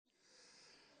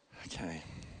Okay.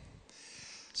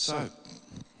 So,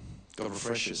 God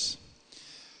refreshes.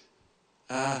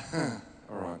 All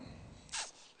right.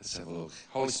 Let's have a look.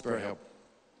 Holy Spirit, help.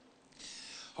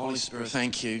 Holy Spirit,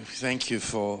 thank you. Thank you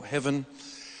for heaven.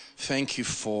 Thank you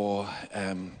for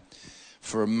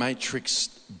a matrix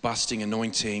busting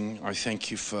anointing. I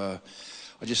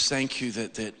just thank you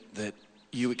that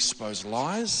you expose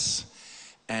lies,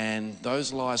 and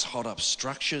those lies hold up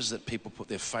structures that people put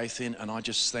their faith in, and I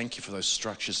just thank you for those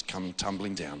structures coming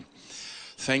tumbling down.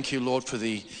 Thank you, Lord, for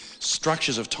the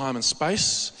structures of time and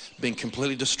space being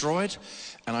completely destroyed,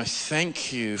 and I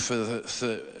thank you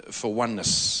for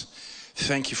oneness.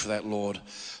 Thank you for that, Lord.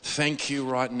 Thank you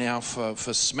right now for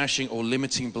smashing all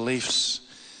limiting beliefs.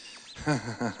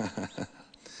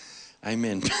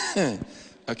 Amen.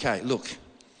 Okay, look.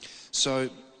 So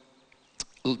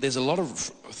there's a lot of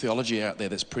theology out there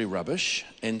that's pretty rubbish,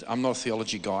 and I'm not a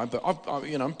theology guy, but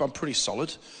I'm pretty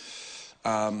solid.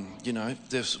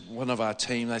 There's one of our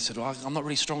team, they said, well, I'm not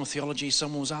really strong in theology.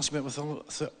 Someone was asking me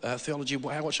about theology,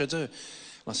 what should I do?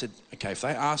 And I said, okay, if they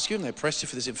ask you and they press you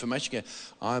for this information, you go,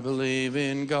 I believe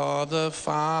in God the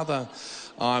Father.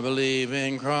 I believe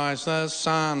in Christ the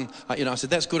Son. I said,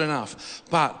 that's good enough.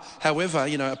 But, however,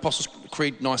 Apostles'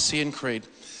 Creed, Nicene Creed.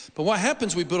 But what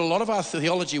happens, we build a lot of our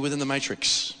theology within the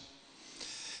matrix.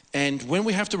 And when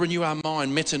we have to renew our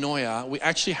mind, metanoia, we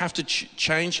actually have to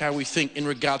change how we think in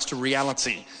regards to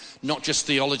reality, not just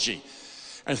theology.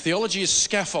 And theology is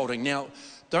scaffolding. Now,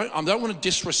 I don't want to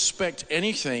disrespect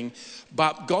anything,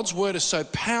 but God's word is so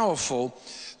powerful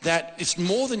that it's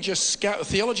more than just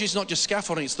theology is not just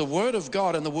scaffolding, it's the word of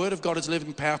God, and the word of God is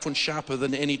living, powerful, and sharper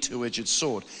than any two-edged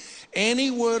sword.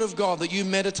 Any word of God that you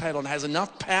meditate on has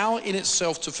enough power in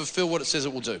itself to fulfill what it says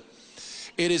it will do.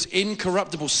 It is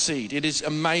incorruptible seed. It is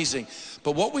amazing.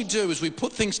 But what we do is we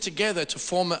put things together to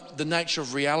form the nature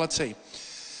of reality.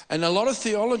 And a lot of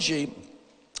theology,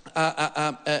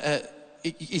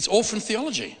 it's orphan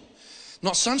theology,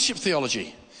 not sonship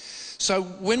theology. So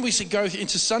when we go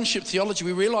into sonship theology,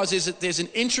 we realize that there's an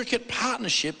intricate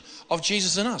partnership of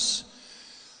Jesus and us.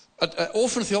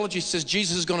 Orphan theology says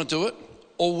Jesus is going to do it,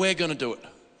 or we're going to do it.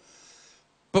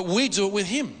 But we do it with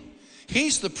him.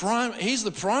 He's the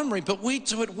primary, but we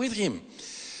do it with him.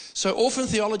 So orphan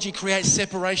theology creates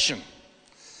separation,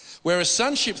 whereas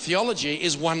sonship theology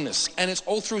is oneness, and it's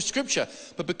all through Scripture.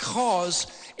 But because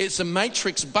it's a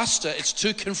matrix buster, it's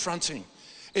too confronting.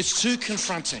 It's too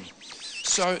confronting.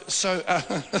 So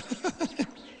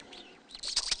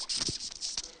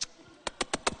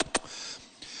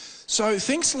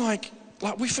things like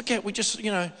we forget,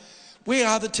 we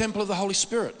are the temple of the Holy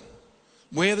Spirit.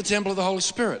 We're the temple of the Holy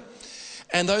Spirit.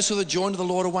 And those who are joined to the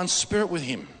Lord are one spirit with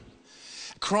him.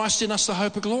 Christ in us, the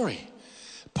hope of glory.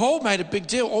 Paul made a big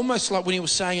deal, almost like when he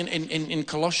was saying in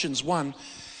Colossians 1,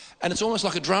 and it's almost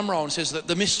like a drum roll, and says that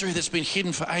the mystery that's been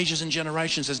hidden for ages and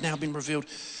generations has now been revealed,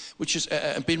 which has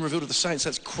been revealed to the saints.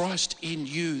 That's Christ in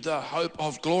you, the hope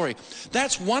of glory.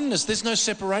 That's oneness. There's no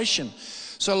separation.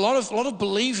 So a lot of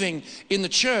believing in the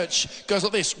church goes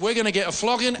like this. We're going to get a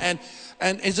flogging, and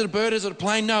is it a bird, is it a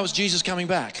plane? No, it's Jesus coming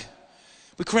back.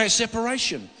 We create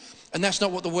separation. And that's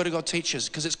not what the Word of God teaches,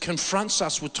 because it confronts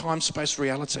us with time, space,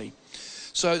 reality.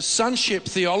 So sonship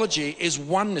theology is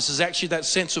oneness, is actually that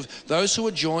sense of those who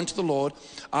are joined to the Lord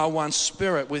are one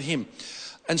spirit with him.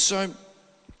 And so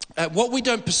what we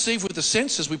don't perceive with the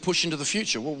senses, we push into the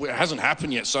future. Well, it hasn't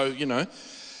happened yet, so,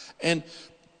 And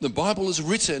the Bible is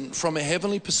written from a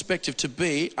heavenly perspective to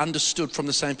be understood from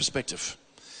the same perspective.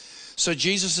 So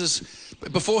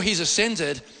before he's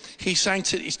ascended, he's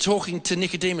talking to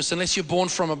Nicodemus, unless you're born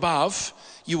from above,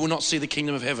 you will not see the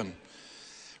kingdom of heaven,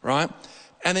 right?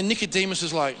 And then Nicodemus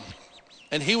is like,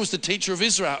 and he was the teacher of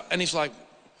Israel, and he's like,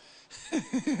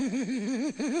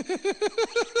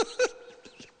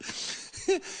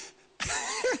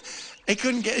 he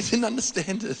didn't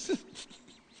understand it.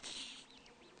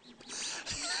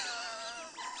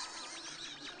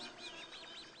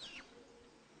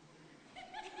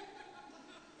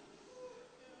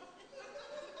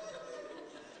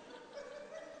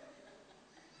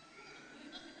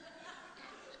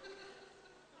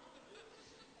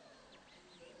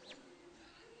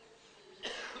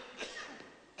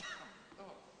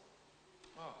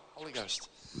 Holy Ghost.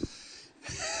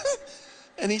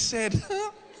 And he said,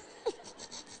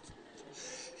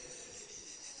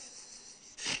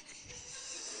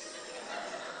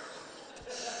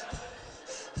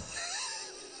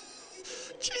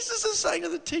 Jesus is saying to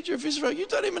the teacher of Israel, you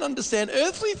don't even understand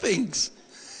earthly things.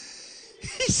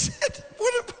 He said,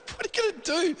 what are you going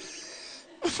to do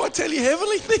if I tell you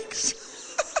heavenly things?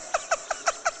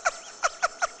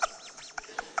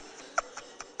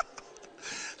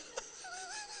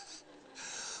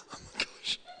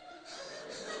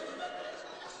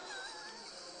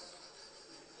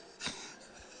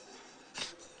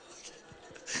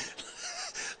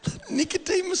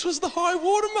 Nicodemus was the high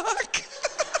watermark.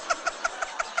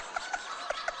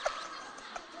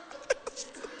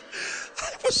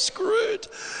 I was screwed.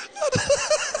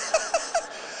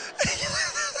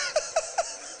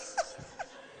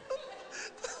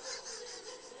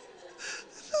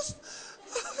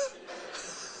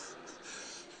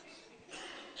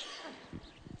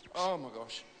 Oh my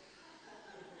gosh.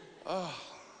 Oh.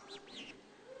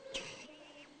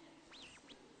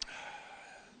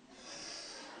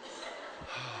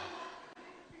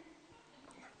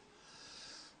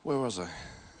 Where was I?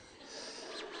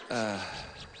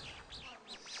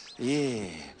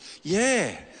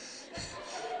 Yeah.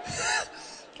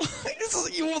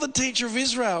 You're the teacher of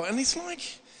Israel, and he's like,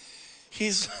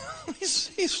 he's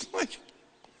like,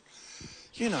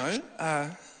 you know,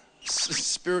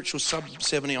 spiritual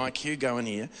sub-70 IQ going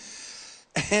here,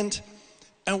 and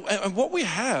what we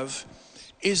have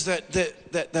is that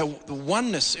the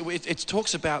oneness. It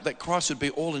talks about that Christ would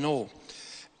be all in all,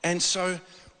 and so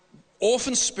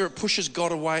orphan spirit pushes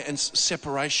God away and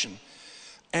separation,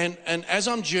 and as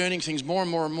I'm journeying things more and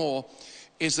more and more,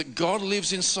 is that God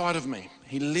lives inside of me.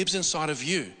 He lives inside of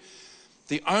you.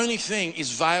 The only thing is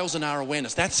veils in our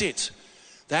awareness. That's it.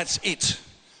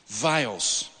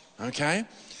 Veils. Okay.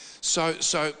 So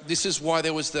this is why in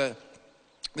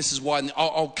the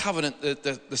old covenant,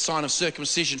 the sign of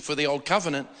circumcision for the old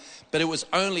covenant, but it was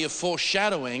only a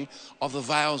foreshadowing of the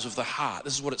veils of the heart.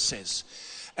 This is what it says.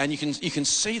 And you can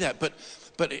see that, but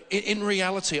in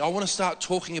reality, I want to start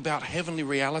talking about heavenly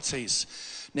realities.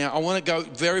 Now, I want to go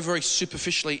very, very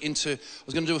superficially I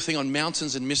was going to do a thing on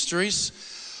mountains and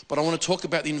mysteries, but I want to talk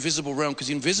about the invisible realm, because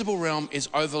the invisible realm is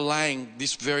overlaying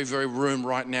this very, very room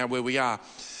right now where we are.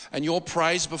 And your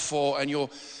praise before and your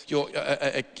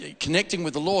connecting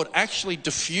with the Lord actually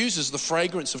diffuses the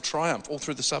fragrance of triumph all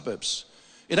through the suburbs.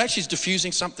 It actually is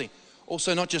diffusing something.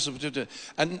 Also, not just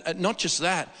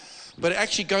that, but it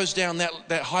actually goes down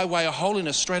that highway of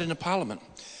holiness straight into Parliament.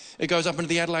 It goes up into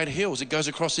the Adelaide Hills. It goes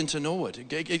across into Norwood.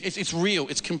 It's real.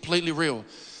 It's completely real.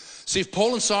 See, if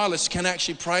Paul and Silas can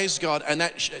actually praise God, and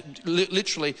that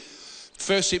literally,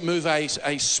 first it move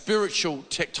a spiritual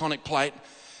tectonic plate,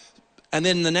 and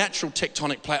then the natural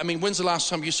tectonic plate. I mean, when's the last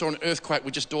time you saw an earthquake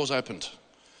with just doors opened?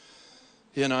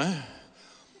 You know?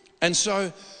 And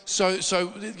so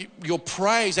your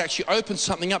praise actually opens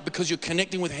something up because you're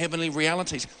connecting with heavenly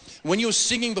realities. When you're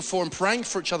singing before and praying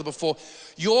for each other before,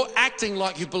 you're acting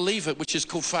like you believe it, which is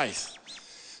called faith.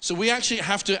 So we actually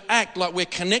have to act like we're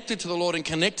connected to the Lord and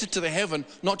connected to the heaven,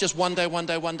 not just one day,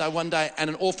 and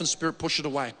an orphan spirit push it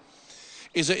away.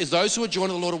 Is those who are joined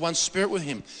to the Lord are one spirit with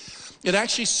him. It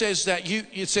actually says that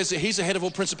he's the head of all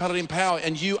principality and power,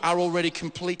 and you are already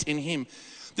complete in him.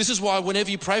 This is why whenever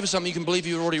you pray for something, you can believe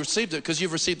you've already received it, because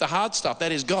you've received the hard stuff.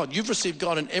 That is God. You've received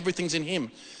God and everything's in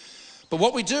him. But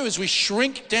what we do is we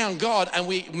shrink down God and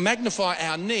we magnify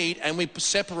our need and we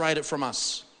separate it from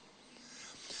us.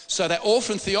 So that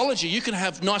orphan theology, you can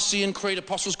have Nicene Creed,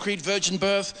 Apostles' Creed, virgin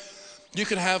birth. You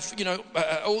can have,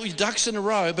 all your ducks in a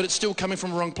row, but it's still coming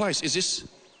from the wrong place. Is this?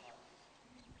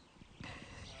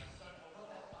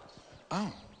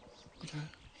 Oh, okay.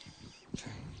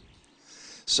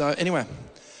 So anyway,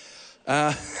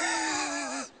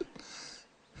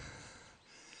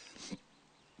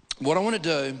 what I want to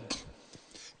do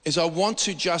is I want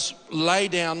to just lay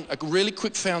down a really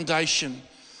quick foundation,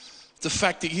 the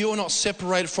fact that you are not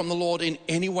separated from the Lord in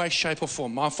any way, shape or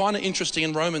form. I find it interesting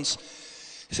in Romans,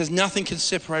 it says nothing can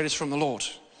separate us from the Lord,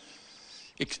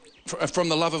 from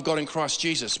the love of God in Christ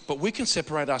Jesus, but we can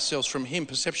separate ourselves from him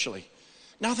perceptually.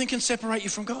 Nothing can separate you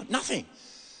from God, nothing.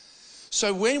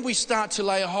 So when we start to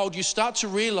lay a hold, you start to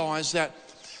realize that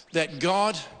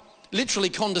God literally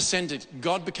condescended.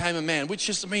 God became a man, which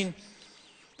is, the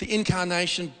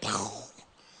incarnation,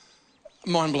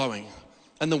 mind-blowing.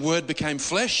 And the Word became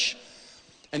flesh,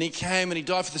 and he came and he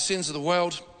died for the sins of the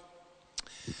world.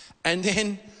 And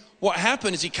then what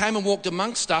happened is he came and walked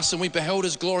amongst us, and we beheld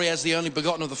his glory as the only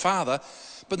begotten of the Father.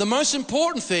 But the most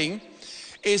important thing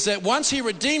is that once he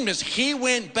redeemed us, he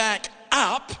went back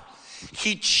up.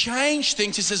 He changed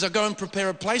things. He says, I'll go and prepare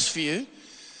a place for you.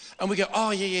 And we go,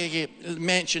 oh, yeah,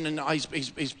 mansion. And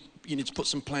you need to put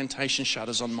some plantation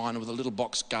shutters on mine with a little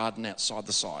box garden outside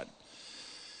the side.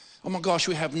 Oh my gosh,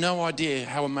 we have no idea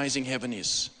how amazing heaven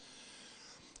is.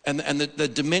 And the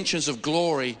dimensions of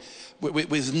glory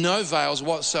with no veils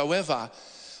whatsoever.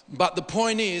 But the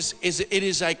point is it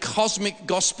is a cosmic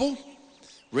gospel.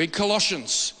 Read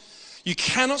Colossians. You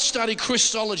cannot study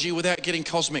Christology without getting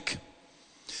cosmic.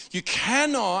 You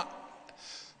cannot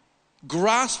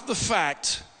grasp the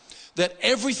fact that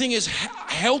everything is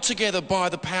held together by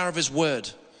the power of his word.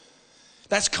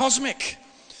 That's cosmic.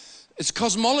 It's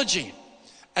cosmology.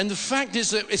 And the fact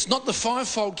is that it's not the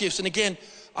fivefold gifts. And again,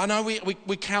 I know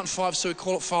we count 5, so we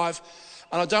call it 5.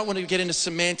 And I don't want to get into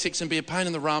semantics and be a pain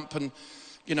in the rump. And,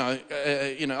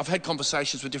 I've had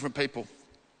conversations with different people.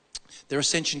 They're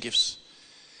ascension gifts.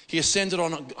 He ascended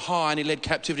on high and he led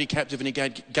captivity captive and he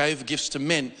gave gifts to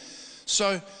men.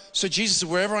 So Jesus said,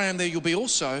 wherever I am, there you'll be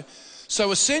also. So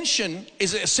ascension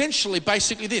is essentially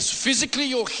basically this. Physically,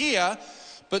 you're here,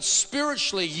 but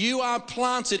spiritually, you are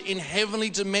planted in heavenly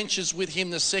dimensions with him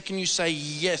the second you say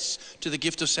yes to the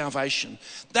gift of salvation.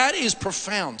 That is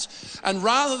profound. And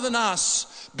rather than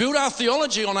us build our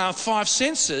theology on our 5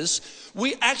 senses,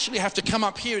 we actually have to come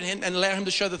up here and allow him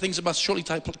to show the things that must surely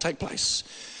take place.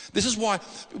 This is why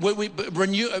we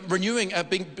renewing,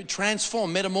 being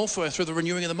transformed, metamorphosed through the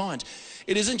renewing of the mind.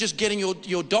 It isn't just getting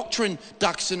your doctrine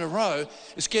ducks in a row,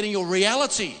 it's getting your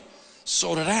reality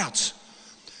sorted out.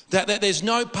 That there's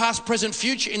no past, present,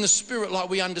 future in the spirit like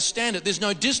we understand it. There's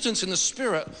no distance in the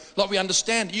spirit like we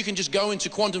understand it. You can just go into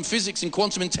quantum physics and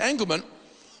quantum entanglement.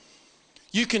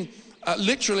 You can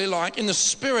literally, like in the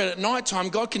spirit at nighttime,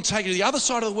 God can take you to the other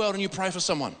side of the world and you pray for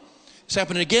someone. It's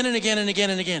happening again and again and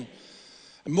again and again.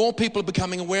 And more people are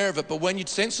becoming aware of it. But when you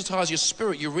sensitize your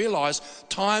spirit, you realize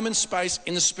time and space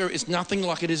in the spirit is nothing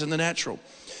like it is in the natural.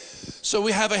 So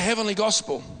we have a heavenly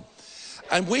gospel.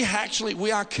 And we're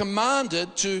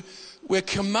commanded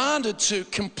to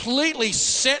completely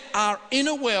set our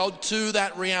inner world to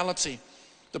that reality.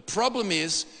 The problem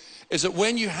is that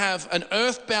when you have an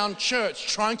earthbound church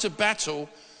trying to battle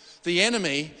the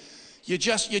enemy, you're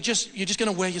just going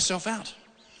to wear yourself out.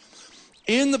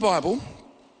 In the Bible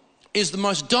is the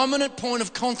most dominant point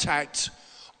of contact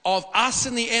of us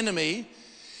and the enemy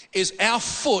is our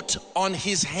foot on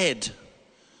his head.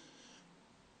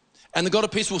 And the God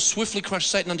of peace will swiftly crush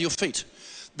Satan under your feet.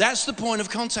 That's the point of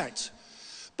contact.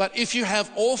 But if you have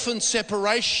orphan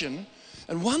separation,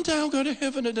 and one day I'll go to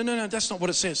heaven, no, that's not what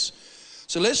it says.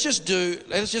 So let's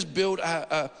just build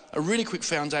a really quick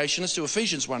foundation. Let's do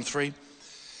Ephesians 1:3.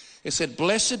 It said,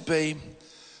 blessed be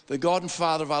the God and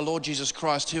Father of our Lord Jesus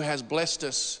Christ, who has blessed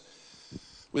us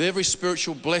with every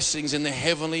spiritual blessings in the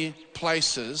heavenly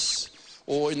places,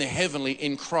 or in the heavenly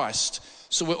in Christ.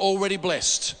 So we're already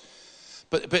blessed.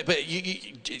 But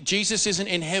Jesus isn't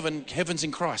in heaven, heaven's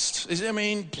in Christ. Let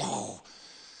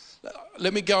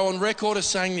me go on record as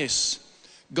saying this.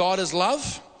 God is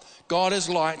love, God is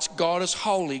light, God is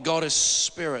holy, God is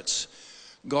spirit.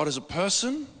 God is a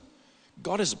person,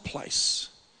 God is a place,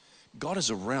 God is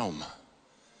a realm,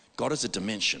 God is a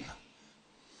dimension.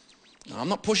 Now, I'm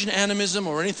not pushing animism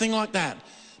or anything like that,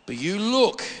 but you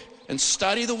look and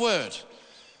study the word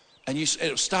and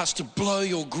it starts to blow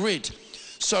your grid.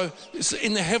 So it's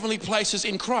in the heavenly places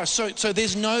in Christ. So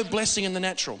there's no blessing in the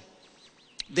natural.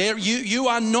 You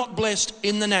are not blessed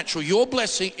in the natural. Your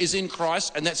blessing is in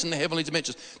Christ, and that's in the heavenly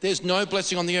dimensions. There's no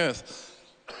blessing on the earth.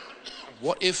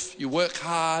 What if you work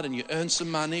hard and you earn some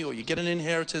money or you get an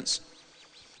inheritance?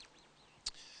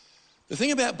 The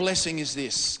thing about blessing is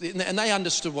this, and they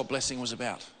understood what blessing was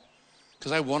about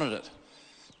because they wanted it.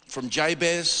 From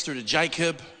Jabez through to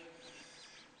Jacob,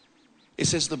 it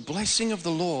says, the blessing of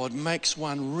the Lord makes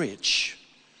one rich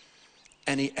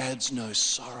and he adds no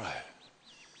sorrow.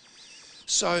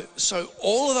 So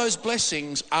all of those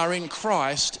blessings are in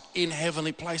Christ in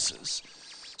heavenly places.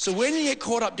 So when you get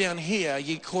caught up down here,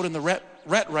 you get caught in the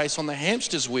rat race on the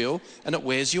hamster's wheel and it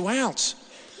wears you out.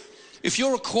 If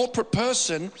you're a corporate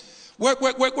person, work,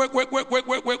 but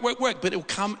it will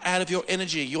come out of your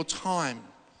energy, your time.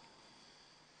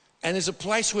 And there's a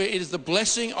place where it is the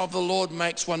blessing of the Lord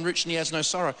makes one rich and he has no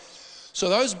sorrow. So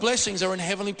those blessings are in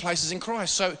heavenly places in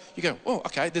Christ. So you go, oh,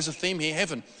 okay, there's a theme here,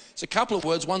 heaven. It's a couple of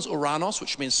words. One's Uranos,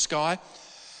 which means sky.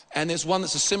 And there's one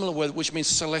that's a similar word, which means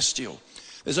celestial.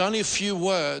 There's only a few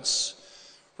words,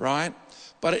 right?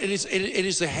 But it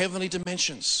is the heavenly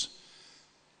dimensions.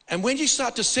 And when you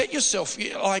start to set yourself,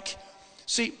 we've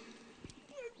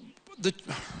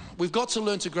got to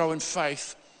learn to grow in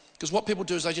faith. Because what people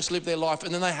do is they just live their life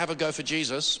and then they have a go for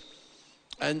Jesus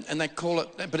and they call it,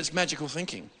 but it's magical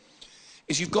thinking.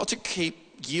 Is you've got to keep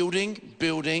yielding,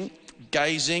 building,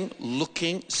 gazing,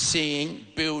 looking, seeing,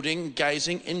 building,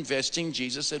 gazing, investing.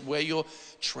 Jesus said, where your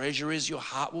treasure is, your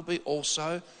heart will be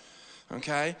also.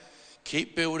 Okay?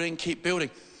 Keep building, keep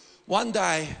building. One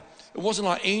day, it wasn't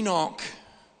like Enoch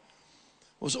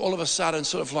was all of a sudden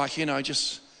sort of like,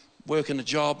 just working a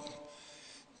job,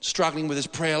 struggling with his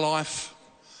prayer life,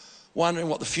 wondering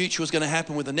what the future was going to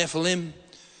happen with the Nephilim,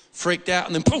 freaked out,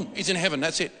 and then boom, he's in heaven.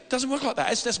 That's it. Doesn't work like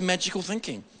that. That's magical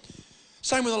thinking.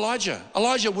 Same with Elijah.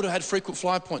 Elijah would have had frequent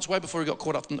fly points way before he got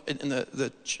caught up in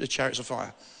the chariots of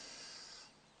fire.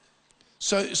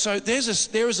 So there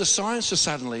is a science to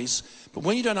suddenlies, but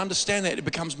when you don't understand that, it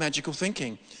becomes magical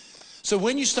thinking. So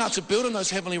when you start to build in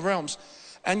those heavenly realms,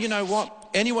 and you know what?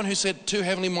 Anyone who said too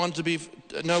heavenly minded to be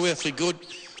no earthly good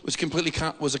was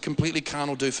a completely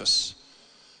carnal doofus.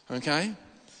 Okay?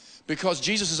 Because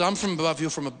Jesus says, I'm from above,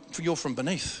 you're from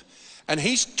beneath. And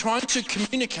he's trying to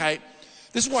communicate.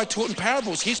 This is why I taught in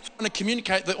parables. He's trying to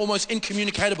communicate the almost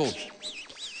incommunicatable.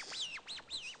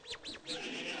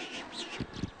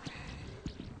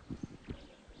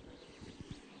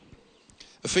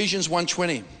 Ephesians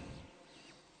 1:20,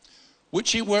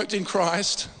 which he worked in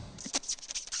Christ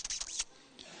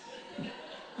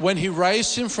when he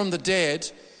raised him from the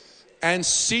dead and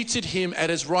seated him at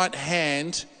his right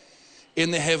hand in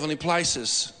the heavenly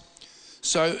places.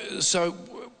 So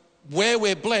where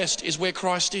we're blessed is where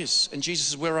Christ is. And Jesus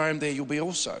is where I am, there you'll be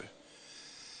also.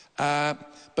 But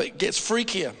it gets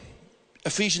freakier.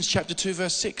 Ephesians chapter 2,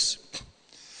 verse 6.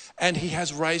 And he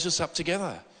has raised us up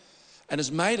together and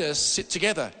has made us sit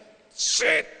together.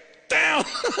 Sit down.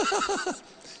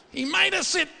 He made us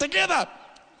sit together.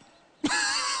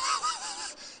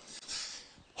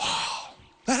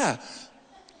 Wow.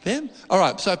 Them? All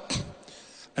right, so,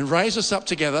 and raised us up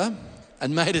together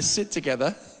and made us sit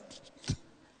together.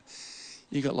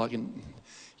 You got like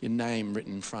your name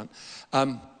written in front.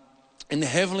 In the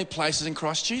heavenly places in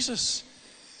Christ Jesus.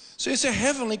 So it's a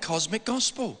heavenly cosmic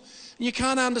gospel. And you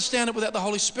can't understand it without the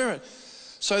Holy Spirit.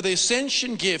 So the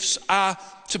ascension gifts are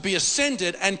to be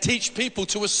ascended and teach people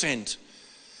to ascend.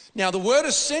 Now the word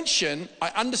ascension, I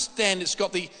understand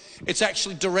it's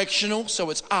actually directional, so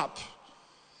it's up.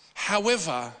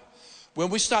 However, when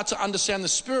we start to understand the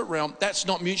spirit realm, that's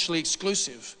not mutually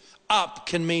exclusive. Up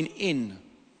can mean in.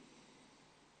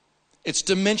 It's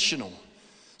dimensional.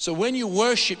 So when you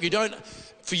worship,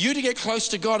 for you to get close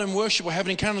to God and worship or have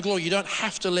an encounter with glory, you don't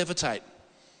have to levitate.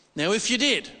 Now, if you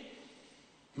did,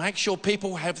 make sure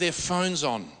people have their phones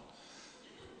on.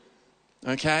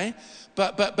 Okay?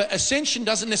 But ascension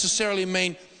doesn't necessarily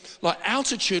mean like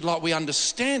altitude like we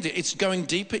understand it. It's going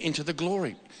deeper into the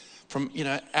glory from,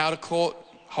 outer court,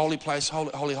 holy place,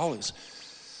 holy holies.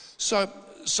 So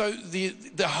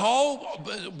the whole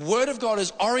Word of God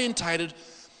is orientated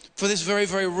for this very,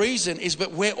 very reason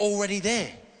but we're already there.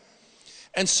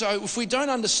 And so if we don't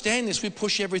understand this, we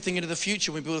push everything into the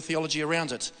future. We build a theology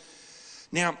around it.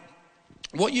 Now,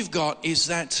 what you've got is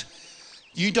that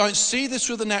you don't see this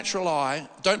with the natural eye.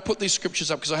 Don't put these scriptures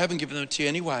up because I haven't given them to you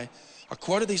anyway. I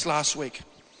quoted these last week.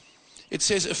 It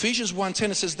says, Ephesians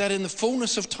 1:10, it says that in the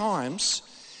fullness of times,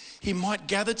 he might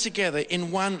gather together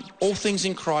in one all things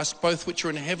in Christ, both which are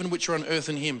in heaven, which are on earth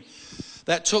in him.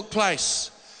 That took place.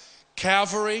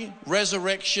 Calvary,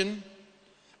 resurrection,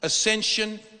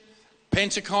 ascension,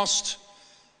 Pentecost,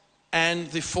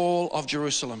 and the fall of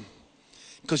Jerusalem.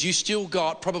 Because you still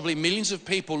got probably millions of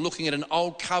people looking at an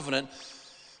old covenant,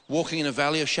 walking in a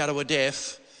valley of shadow of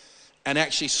death, and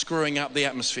actually screwing up the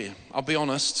atmosphere. I'll be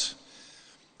honest.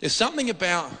 There's something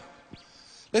about,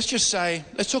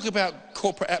 let's talk about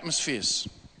corporate atmospheres.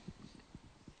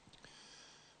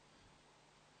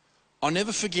 I'll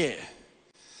never forget.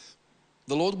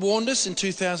 The Lord warned us in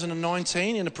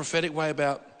 2019 in a prophetic way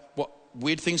about what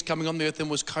weird things coming on the earth, and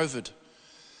was COVID.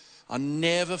 I'll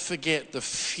never forget the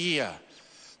fear,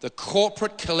 the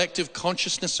corporate collective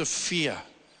consciousness of fear,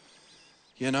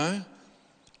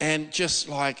 and just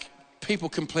like people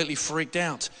completely freaked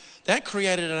out. That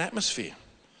created an atmosphere.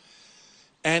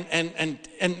 And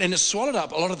it swallowed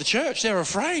up a lot of the church. They were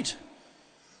afraid.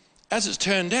 As it's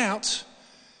turned out,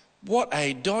 what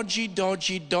a dodgy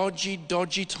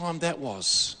time that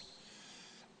was.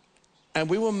 And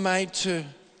we were made to,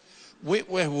 it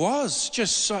was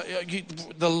just so,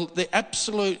 the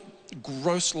absolute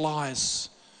gross lies.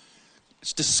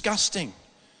 It's disgusting.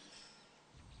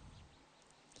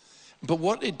 But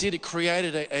what it did, it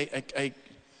created a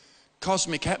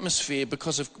cosmic atmosphere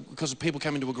because of people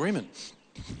coming to agreement.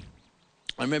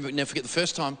 I remember, never forget the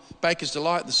first time, Baker's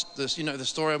Delight, the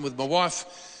story with my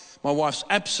wife. My wife's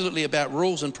absolutely about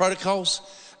rules and protocols,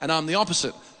 and I'm the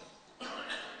opposite.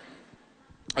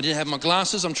 I didn't have my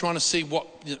glasses. I'm trying to see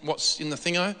what's in the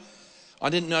thingo. I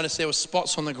didn't notice there were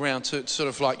spots on the ground to sort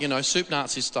of like, soup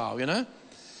Nazi style, And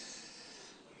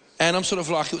I'm sort of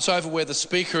like, it's over where the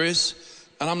speaker is,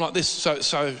 and I'm like this. So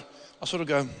I sort of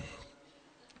go,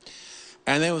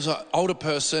 and there was an older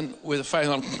person with a face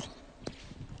on.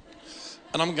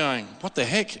 And I'm going, what the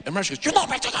heck? And Marisha goes, you're not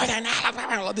meant to go there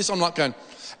now. Like this, I'm like going,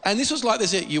 and this was like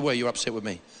this, you're upset with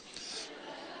me.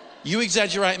 You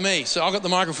exaggerate me, so I got the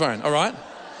microphone, all right?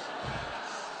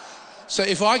 So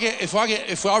if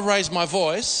I raise my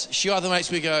voice, she either makes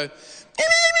me go,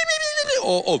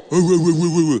 or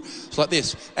it's like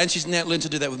this. And she's now learned to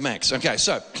do that with Max. Okay,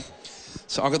 so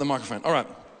I've got the microphone. All right.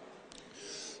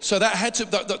 So that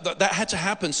had to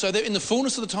happen. So that in the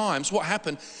fullness of the times, what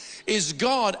happened is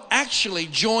God actually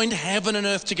joined heaven and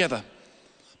earth together,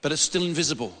 but it's still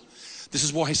invisible. This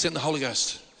is why he sent the Holy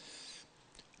Ghost.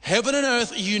 Heaven and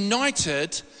earth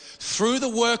united through the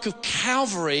work of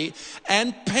Calvary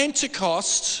and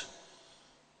Pentecost,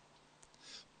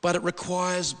 but it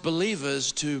requires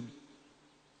believers to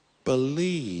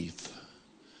believe.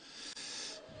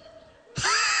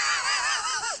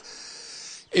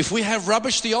 If we have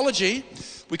rubbish theology,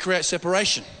 we create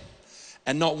separation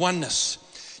and not oneness.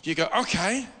 You go,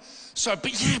 okay,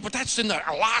 but that's in the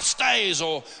last days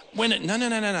or when it, no.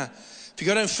 If you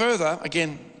go down further,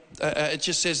 again, it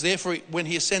just says, therefore, when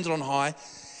he ascended on high,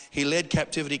 he led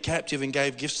captivity captive and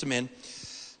gave gifts to men.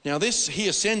 Now this, he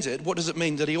ascended, what does it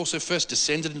mean? That he also first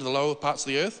descended into the lower parts of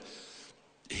the earth?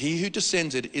 He who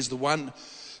descended is the one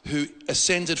who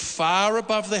ascended far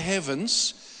above the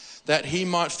heavens that he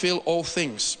might fill all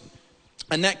things.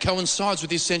 And that coincides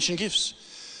with the ascension gifts.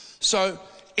 So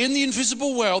in the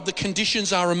invisible world, the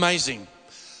conditions are amazing.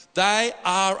 They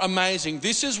are amazing.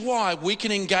 This is why we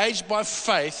can engage by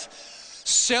faith,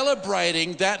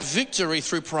 celebrating that victory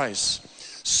through praise,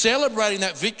 celebrating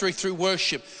that victory through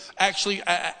worship, actually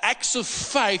acts of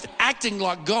faith, acting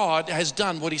like God has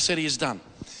done what he said he has done.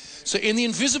 So in the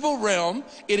invisible realm,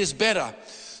 it is better.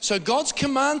 So God's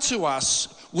command to us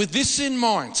with this in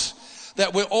mind,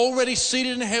 that we're already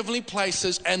seated in heavenly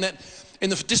places, and that in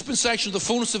the dispensation of the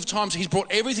fullness of times, he's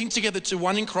brought everything together to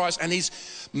one in Christ, and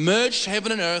he's merged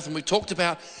heaven and earth. And we talked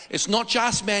about it's not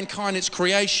just mankind, it's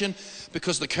creation,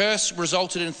 because the curse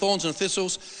resulted in thorns and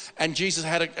thistles, and Jesus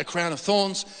had a crown of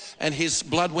thorns, and his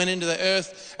blood went into the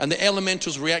earth, and the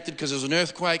elementals reacted because there was an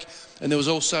earthquake, and there was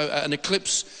also an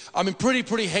eclipse. I mean,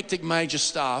 pretty hectic major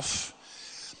stuff.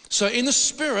 So in the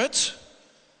spirit,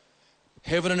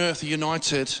 heaven and earth are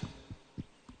united.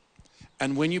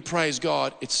 And when you praise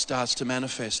God, it starts to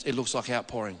manifest. It looks like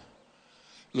outpouring.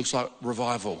 It looks like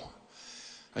revival.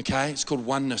 Okay? It's called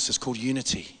oneness. It's called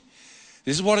unity.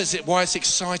 This is why it's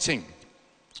exciting.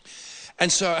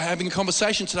 And so having a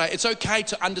conversation today, it's okay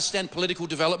to understand political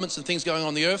developments and things going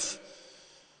on the earth,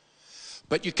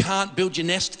 but you can't build your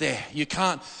nest there. You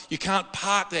can't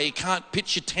park there. You can't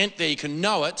pitch your tent there. You can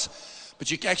know it, but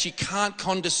you actually can't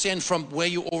condescend from where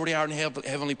you already are in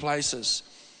heavenly places.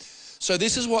 So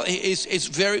this is what this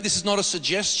is not a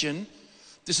suggestion.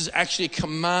 This is actually a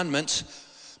commandment,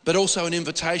 but also an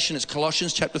invitation. It's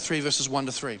Colossians chapter 3, verses 1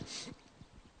 to 3.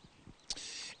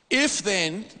 If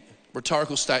then,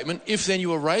 rhetorical statement, if then you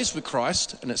were raised with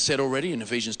Christ, and it's said already in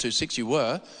Ephesians 2:6, you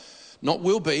were, not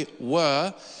will be,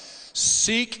 were,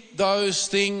 seek those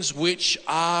things which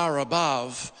are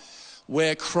above,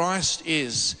 where Christ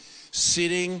is,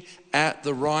 sitting at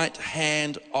the right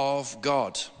hand of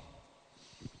God.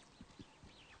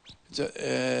 So,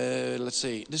 let's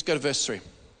see, let's go to verse 3.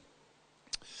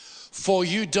 For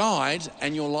you died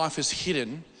and your life is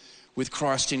hidden with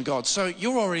Christ in God. So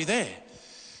you're already there.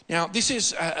 Now this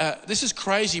is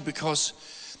crazy because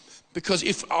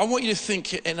if I want you to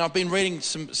think, and I've been reading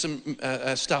some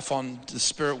stuff on the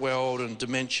spirit world and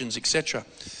dimensions, etc.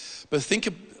 But think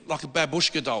of like a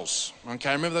babushka dolls.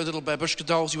 Okay, remember those little babushka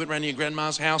dolls? You went around to your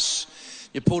grandma's house,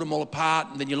 you pulled them all apart,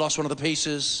 and then you lost one of the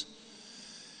pieces.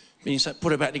 And you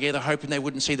put it back together, hoping they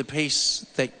wouldn't see the piece.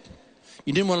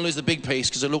 You didn't want to lose the big piece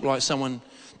because it looked like someone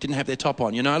didn't have their top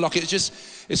on, you know? Like it's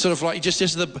sort of like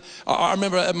I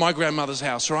remember at my grandmother's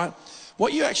house, right?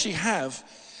 What you actually have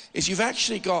is you've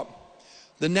actually got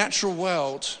the natural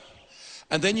world,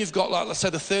 and then you've got, like, let's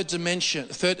say the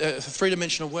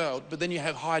three-dimensional world, but then you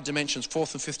have higher dimensions,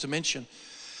 fourth and fifth dimension.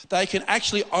 They can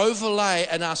actually overlay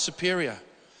and are superior.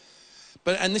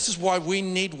 And this is why we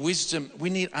need wisdom, we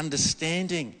need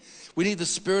understanding. We need the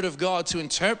Spirit of God to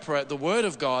interpret the Word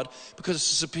of God because it's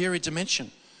a superior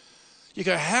dimension. You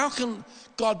go, how can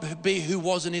God be who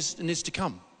was and is to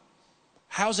come?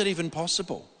 How is it even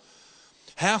possible?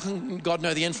 How can God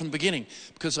know the end from the beginning?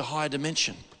 Because it's a higher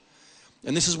dimension.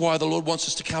 And this is why the Lord wants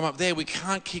us to come up there. We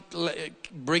can't keep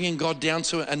bringing God down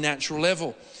to a natural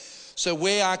level. So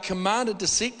we are commanded to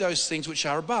seek those things which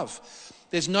are above.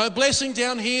 There's no blessing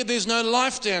down here. There's no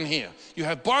life down here. You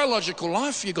have biological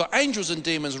life. You've got angels and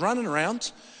demons running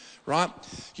around, right?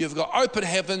 You've got open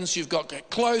heavens. You've got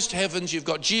closed heavens. You've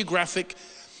got geographic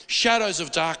shadows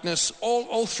of darkness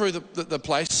all through the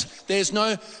place. There's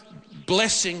no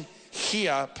blessing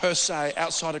here per se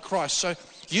outside of Christ. So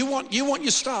you want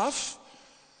your stuff.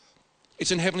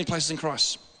 It's in heavenly places in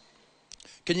Christ.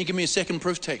 Can you give me a second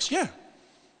proof text? Yeah.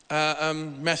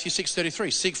 Matthew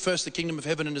 6:33, seek first the kingdom of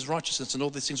heaven and his righteousness, and all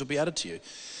these things will be added to you.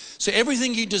 So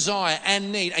everything you desire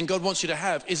and need and God wants you to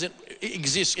have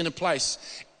exists in a place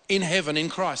in heaven in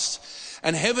Christ.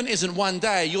 And heaven isn't one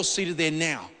day, you're seated there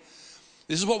now.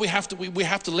 This is what we have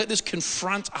to let this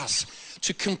confront us,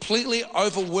 to completely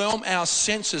overwhelm our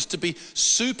senses, to be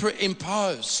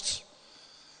superimposed.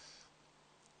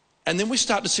 And then we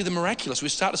start to see the miraculous. We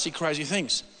start to see crazy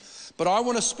things. But I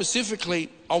want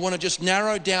to just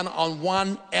narrow down on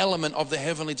one element of the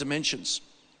heavenly dimensions.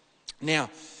 Now,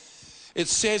 it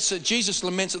says that Jesus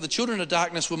laments that the children of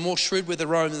darkness were more shrewd with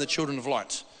their own than the children of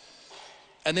light.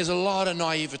 And there's a lot of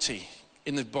naivety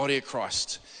in the body of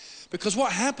Christ. Because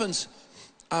what happens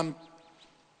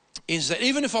is that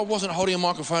even if I wasn't holding a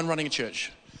microphone running a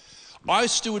church, I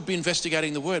still would be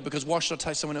investigating the word, because why should I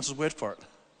take someone else's word for it?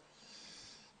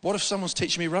 What if someone's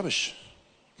teaching me rubbish?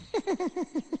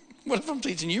 What if I'm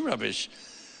teaching you rubbish?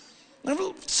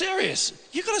 I'm serious.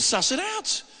 You've got to suss it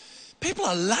out. People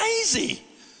are lazy.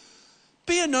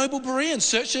 Be a noble Berean.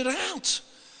 Search it out.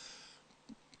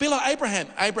 Be like Abraham.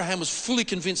 Abraham was fully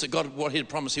convinced that God, what he had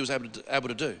promised, he was able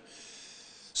to do.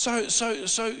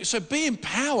 So be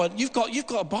empowered. You've got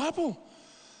a Bible.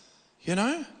 You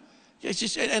know, it's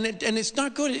just and it's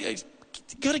not good. You've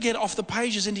got to get off the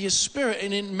pages into your spirit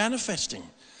and in manifesting.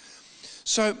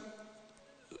 So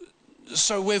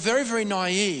we're very, very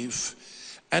naive,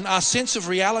 and our sense of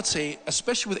reality,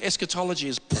 especially with eschatology,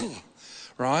 is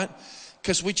right,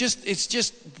 because we're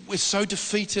so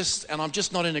defeatist, and I'm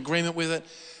just not in agreement with it,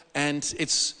 and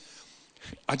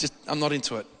I'm not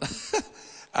into it.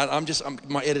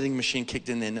 My editing machine kicked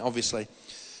in then, obviously.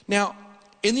 Now,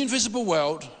 in the invisible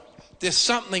world, there's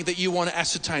something that you want to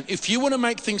ascertain. If you want to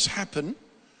make things happen,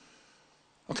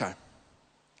 okay,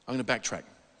 I'm going to backtrack.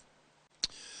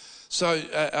 So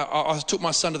I took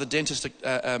my son to the dentist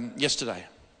yesterday,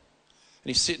 and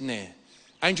he's sitting there.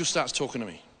 Angel starts talking to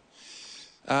me.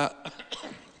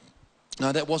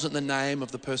 No, that wasn't the name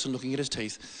of the person looking at his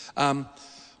teeth.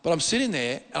 But I'm sitting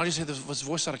there, and I just heard this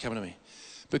voice started coming to me.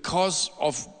 Because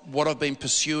of what I've been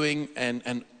pursuing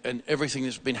and everything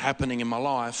that's been happening in my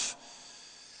life.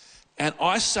 And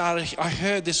I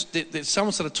heard this, that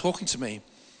someone started talking to me.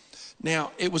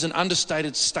 Now, it was an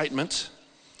understated statement,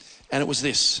 and it was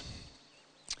this.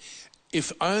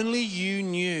 If only you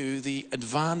knew the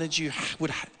advantage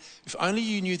if only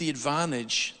you knew the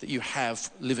advantage that you have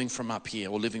living from up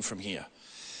here or living from here.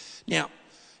 Now,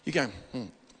 you go,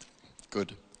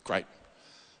 good, great.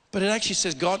 But it actually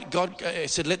says God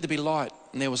said, let there be light,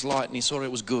 and there was light, and he saw it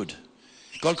was good.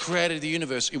 God created the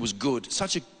universe, it was good.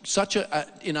 Such a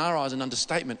in our eyes, an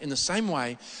understatement. In the same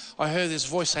way, I heard this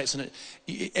voice say,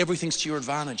 everything's to your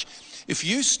advantage. If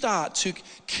you start to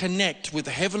connect with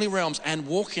the heavenly realms and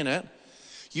walk in it,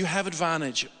 you have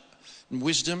advantage in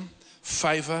wisdom,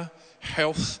 favor,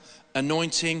 health,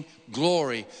 anointing,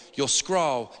 glory, your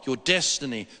scroll, your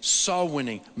destiny, soul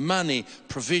winning, money,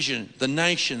 provision, the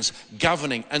nations,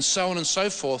 governing, and so on and so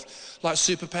forth, like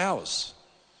superpowers.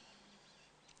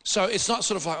 So it's not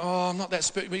sort of like, oh, I'm not that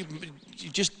spiritual.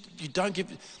 You don't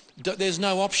give, there's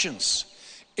no options.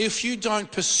 If you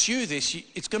don't pursue this,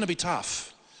 it's going to be tough.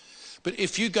 But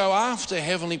if you go after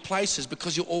heavenly places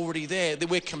because you're already there, then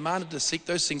we're commanded to seek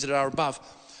those things that are above.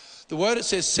 The word it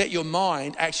says set your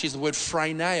mind actually is the word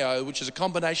phreneo, which is a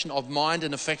combination of mind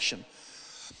and affection.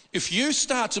 If you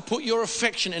start to put your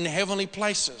affection in heavenly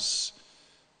places,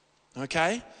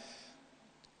 okay,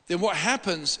 then what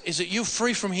happens is that you're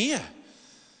free from here.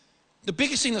 The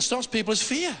biggest thing that stops people is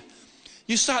fear.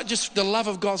 You start the love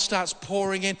of God starts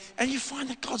pouring in, and you find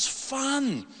that God's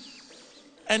fun.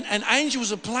 And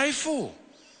angels are playful.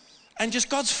 And just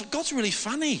God's really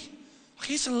funny.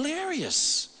 He's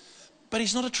hilarious. But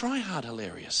he's not a try-hard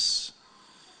hilarious.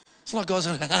 It's not like God's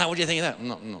like, what do you think of that?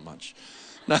 Not much.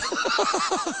 No.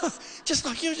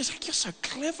 you're so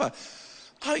clever.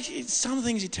 Some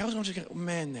things he tells me, I'm just going, oh,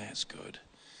 man, that's good.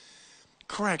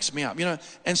 Cracks me up, you know.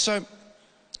 And so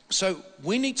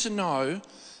we need to know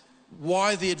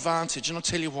why the advantage, and I'll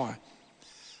tell you why.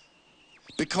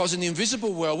 Because in the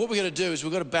invisible world, what we've got to do is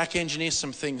we've got to back engineer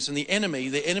some things. And the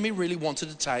enemy really wanted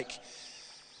to take,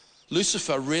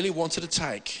 Lucifer really wanted to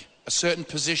take a certain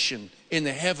position in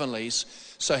the heavenlies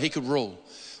so he could rule.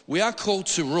 We are called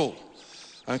to rule,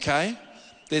 okay?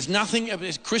 There's nothing,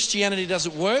 Christianity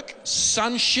doesn't work.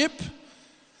 Sonship,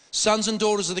 sons and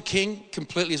daughters of the King,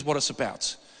 completely is what it's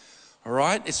about, all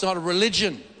right? It's not a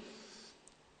religion.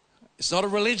 It's not a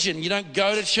religion. You don't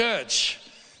go to church.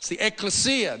 It's the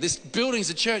ecclesia. This building's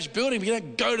a church building, but you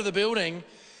don't go to the building.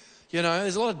 You know,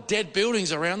 there's a lot of dead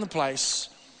buildings around the place.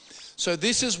 So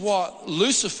this is what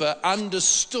Lucifer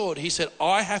understood. He said,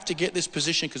 I have to get this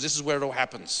position because this is where it all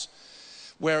happens.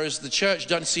 Whereas the church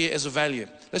don't see it as a value.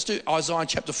 Let's do Isaiah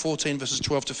chapter 14, verses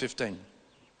 12 to 15.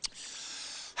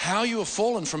 How you have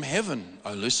fallen from heaven,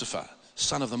 O Lucifer,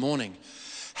 son of the morning.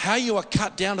 How you are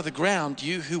cut down to the ground,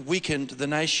 you who weakened the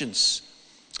nations.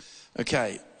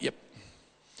 Okay, yep.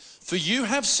 For you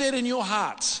have said in your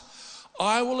heart,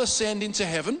 I will ascend into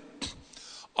heaven.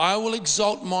 I will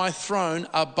exalt my throne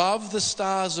above the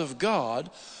stars of God.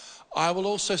 I will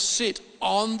also sit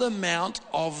on the mount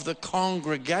of the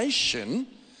congregation.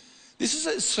 This is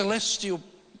a celestial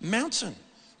mountain.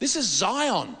 This is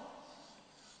Zion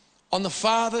on the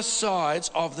farther sides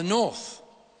of the north.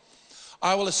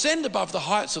 I will ascend above the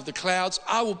heights of the clouds.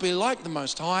 I will be like the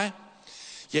Most High.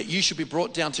 Yet you should be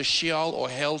brought down to Sheol or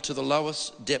hell, to the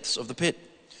lowest depths of the pit.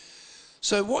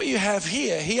 So what you have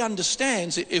here, he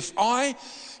understands that if I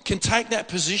can take that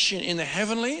position in the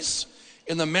heavenlies,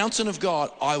 in the mountain of God,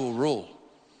 I will rule.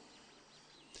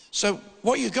 So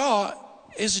what you got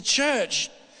is a church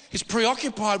is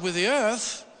preoccupied with the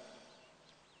earth,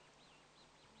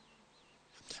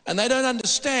 and they don't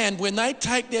understand when they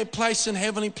take their place in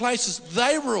heavenly places,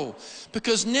 they rule,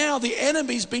 because now the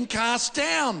enemy's been cast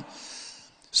down.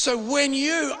 So when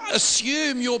you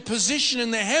assume your position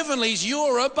in the heavenlies,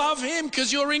 you're above him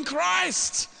because you're in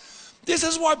Christ. This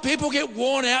is why people get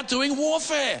worn out doing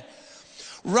warfare.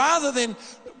 Rather than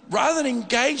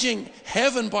engaging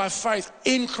heaven by faith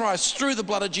in Christ through the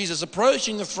blood of Jesus,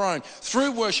 approaching the throne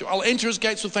through worship, I'll enter his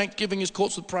gates with thanksgiving, his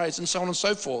courts with praise, and so on and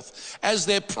so forth, as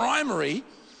their primary,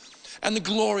 and the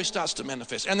glory starts to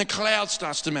manifest, and the cloud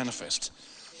starts to manifest.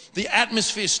 The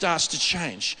atmosphere starts to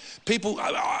change. People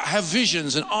have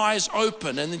visions and eyes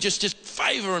open, and then just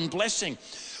favor and blessing.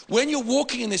 When you're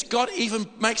walking in this, God even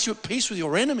makes you at peace with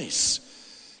your enemies.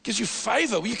 Gives you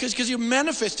favor because you're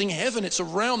manifesting heaven. It's a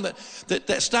realm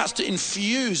that starts to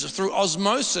infuse through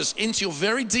osmosis into your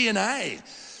very DNA.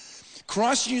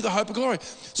 Christ in you, the hope of glory.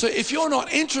 So if you're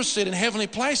not interested in heavenly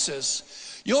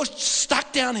places, you're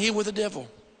stuck down here with the devil.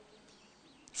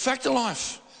 Fact of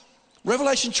life.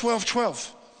 Revelation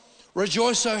 12:12.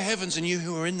 Rejoice, O heavens, and you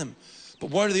who are in them. But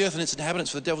woe to the earth and its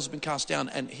inhabitants, for the devil's been cast down,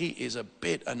 and he is a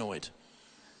bit annoyed.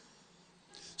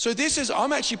 So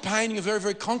I'm actually painting a very,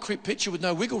 very concrete picture with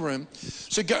no wiggle room.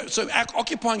 So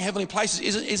occupying heavenly places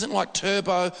isn't like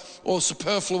turbo or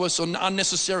superfluous or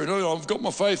unnecessary. No, I've got my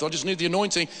faith, I just need the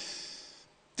anointing.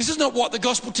 This is not what the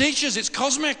gospel teaches. It's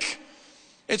cosmic.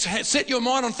 It's set your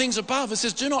mind on things above. It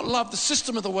says, do not love the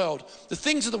system of the world, the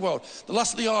things of the world, the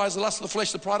lust of the eyes, the lust of the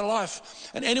flesh, the pride of life.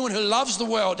 And anyone who loves the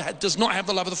world does not have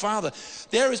the love of the Father.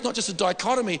 There is not just a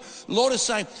dichotomy. Lord is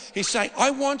saying, he's saying,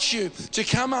 I want you to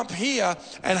come up here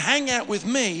and hang out with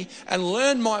me and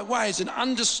learn my ways and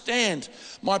understand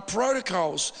my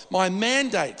protocols, my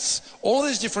mandates, all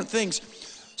these different things.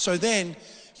 So then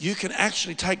you can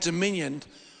actually take dominion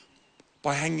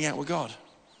by hanging out with God.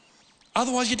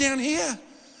 Otherwise, you're down here.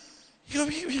 And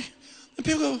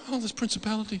people go, oh, there's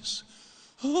principalities.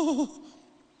 Oh,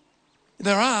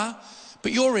 there are,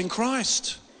 but you're in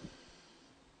Christ.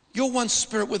 You're one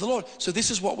spirit with the Lord. So this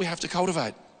is what we have to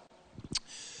cultivate.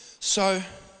 So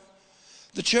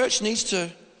the church needs to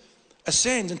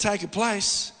ascend and take a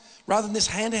place rather than this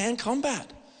hand-to-hand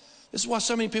combat. This is why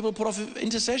so many people put off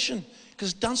intercession,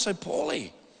 because it's done so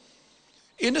poorly.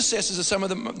 Intercessors are some of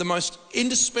the most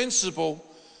indispensable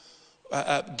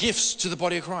gifts to the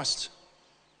body of Christ.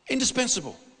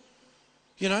 Indispensable.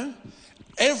 You know,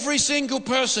 every single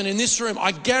person in this room,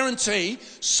 I guarantee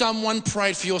someone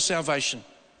prayed for your salvation.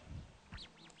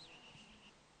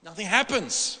 Nothing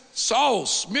happens.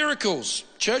 Souls, miracles,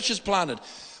 churches planted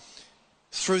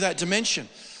through that dimension.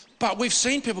 But we've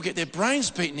seen people get their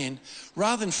brains beaten in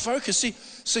rather than focus.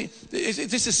 See,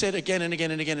 this is said again and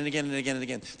again and again and again and again and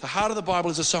again. The heart of the Bible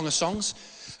is a song of songs.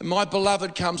 And my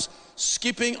beloved comes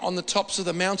skipping on the tops of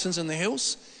the mountains and the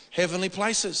hills, heavenly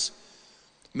places.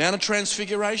 Mount of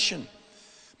Transfiguration,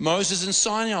 Moses and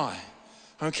Sinai,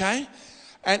 okay?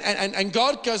 And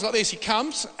God goes like this. He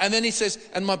comes and then he says,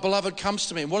 and my beloved comes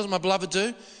to me. And what does my beloved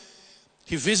do?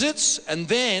 He visits, and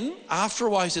then after a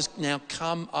while he says, now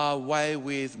come away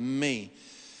with me.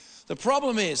 The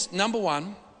problem is, number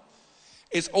one,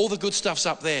 is all the good stuff's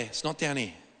up there. It's not down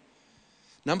here.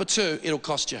 Number two, it'll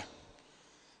cost you.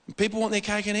 People want their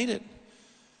cake and eat it.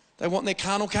 They want their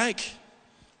carnal cake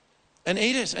and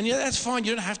eat it. And yeah, that's fine.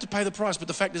 You don't have to pay the price. But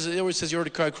the fact is, it always says you're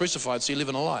already co-crucified, so you live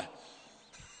in a lie.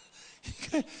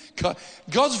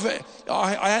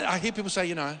 I hear people say,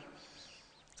 you know,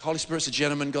 Holy Spirit's a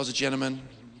gentleman, God's a gentleman.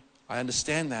 I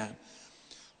understand that.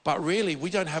 But really,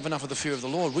 we don't have enough of the fear of the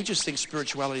Lord. We just think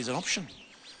spirituality is an option.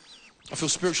 I feel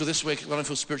spiritual this week, I don't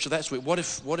feel spiritual that week. What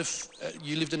if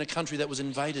you lived in a country that was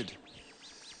invaded?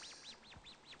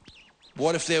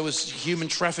 What if there was human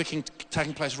trafficking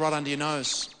taking place right under your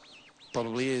nose?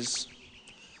 Probably is.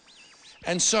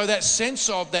 And so that sense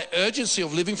of that urgency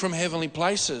of living from heavenly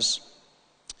places.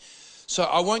 So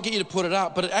I won't get you to put it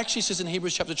up, but it actually says in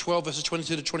Hebrews chapter 12, verses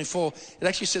 22 to 24, it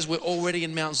actually says we're already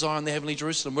in Mount Zion, the heavenly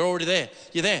Jerusalem. We're already there.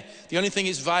 You're there. The only thing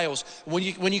is veils. When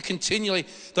you continually,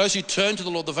 those who turn to the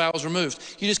Lord, the veil is removed.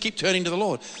 You just keep turning to the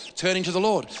Lord, turning to the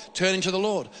Lord, turning to the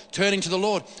Lord, turning to the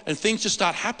Lord, and things just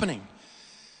start happening.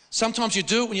 Sometimes you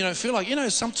do it when you don't feel like,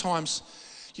 sometimes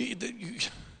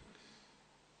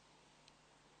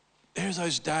there's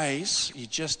those days you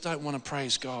just don't want to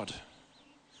praise God.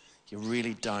 You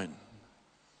really don't.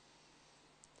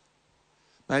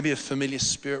 Maybe a familiar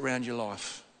spirit around your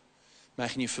life,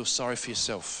 making you feel sorry for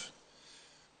yourself.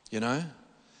 You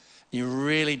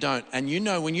really don't. And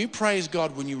when you praise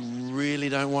God when you really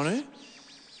don't want to,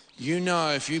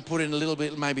 if you put in a little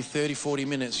bit, maybe 30, 40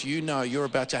 minutes, you're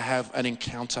about to have an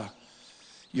encounter.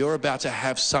 You're about to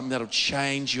have something that'll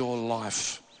change your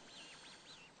life.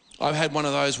 I've had one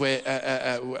of those where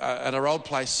at our old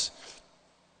place,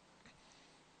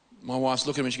 my wife's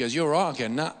looking at me and she goes, "You all right?" I go,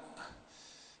 "Nah."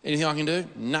 "Anything I can do?"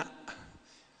 "Nah."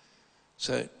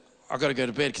 So I've got to go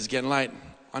to bed because it's getting late.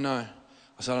 I know.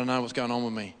 I said, "I don't know what's going on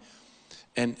with me."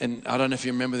 And I don't know if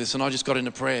you remember this, and I just got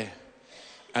into prayer.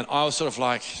 And I was sort of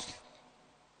like,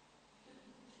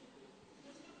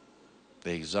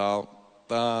 "Exalt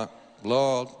the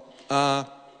Lord our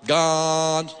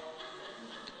God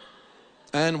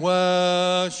and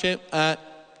worship at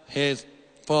his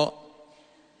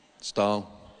footstool.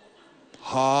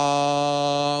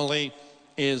 Holy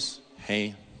is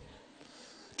he."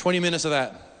 20 minutes of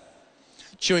that.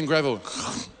 Chewing gravel.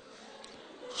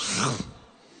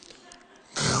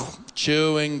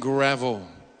 Chewing gravel.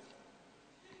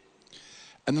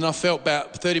 And then I felt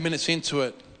about 30 minutes into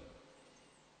it,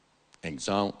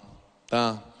 exalt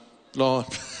the Lord.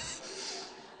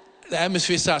 The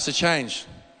atmosphere starts to change.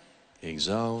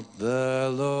 Exalt the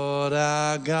Lord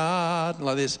our God.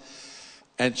 Like this.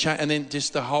 And then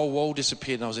just the whole wall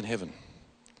disappeared and I was in heaven.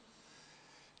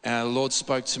 And the Lord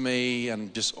spoke to me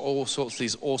and just all sorts of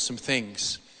these awesome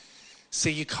things.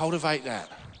 See, you cultivate that.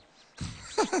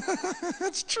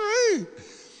 That's true.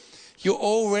 You're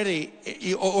already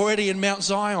in Mount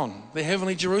Zion, the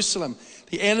heavenly Jerusalem.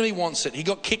 The enemy wants it. He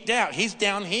got kicked out. He's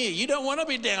down here. You don't want to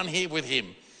be down here with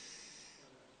him.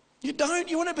 You don't.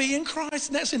 You want to be in Christ,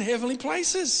 and that's in heavenly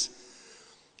places.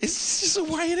 It's just the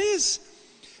way it is.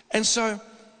 And so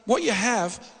what you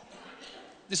have,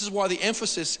 this is why the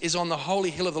emphasis is on the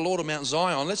holy hill of the Lord of Mount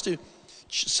Zion. Let's do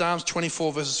Psalms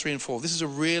 24, verses 3 and 4. This is a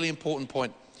really important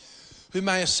point. Who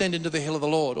may ascend into the hill of the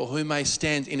Lord, or who may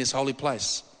stand in his holy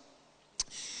place?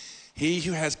 He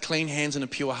who has clean hands and a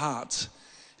pure heart,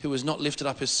 who has not lifted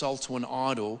up his soul to an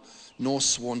idol, nor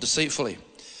sworn deceitfully.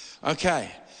 Okay,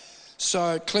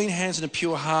 so clean hands and a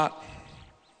pure heart,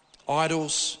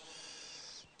 idols,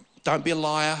 don't be a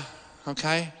liar,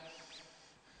 okay?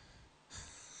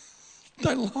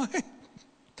 Don't lie.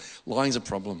 Lying's a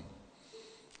problem,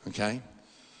 okay?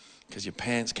 Because your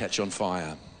pants catch on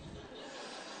fire.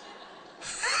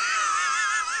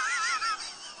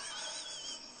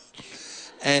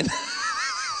 And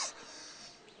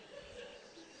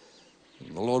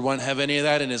the Lord won't have any of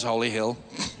that in his holy hill.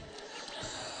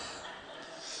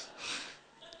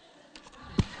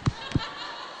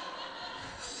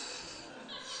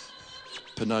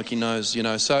 Pinocchio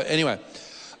knows, So anyway,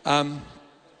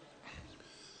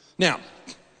 now,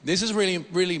 this is really,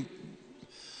 really,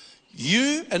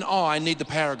 you and I need the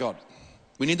power of God.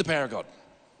 We need the power of God.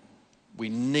 We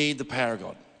need the power of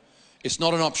God. It's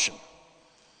not an option.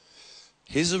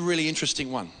 Here's a really interesting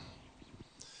one.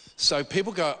 So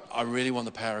people go, "I really want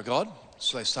the power of God."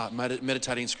 So they start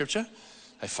meditating in Scripture.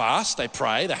 They fast, they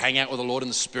pray, they hang out with the Lord in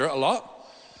the Spirit a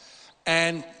lot.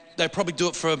 And they probably do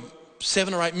it for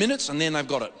 7 or 8 minutes and then they've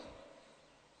got it.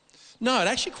 No, it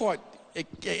actually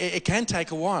it can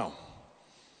take a while.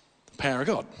 The power of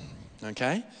God,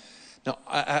 okay? Now,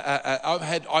 I've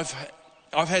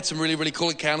had some really, really cool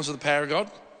encounters with the power of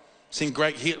God.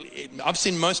 I've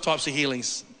seen most types of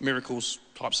healings, miracles,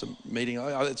 types of meeting.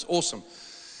 It's awesome.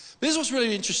 This is what's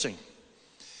really interesting,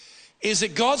 is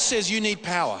that God says you need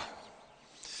power.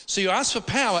 So you ask for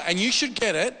power and you should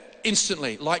get it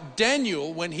instantly. Like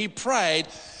Daniel, when he prayed,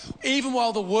 even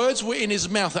while the words were in his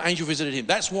mouth, the angel visited him.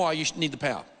 That's why you need the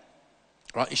power,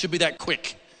 right? It should be that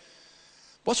quick.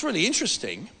 What's really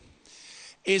interesting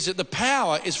is that the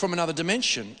power is from another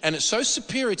dimension and it's so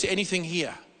superior to anything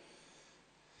here.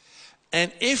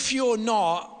 And if you're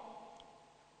not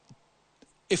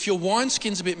if your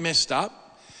wineskin's a bit messed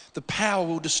up, the power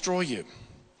will destroy you.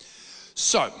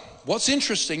 So, what's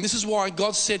interesting, this is why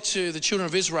God said to the children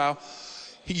of Israel,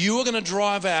 you are going to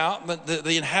drive out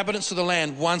the inhabitants of the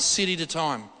land one city at a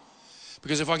time.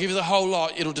 Because if I give you the whole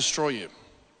lot, it'll destroy you.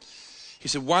 He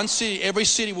said, one city, every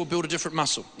city will build a different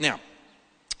muscle. Now,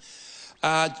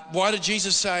 why did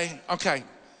Jesus say, okay,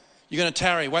 you're going to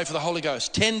tarry, wait for the Holy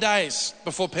Ghost. 10 days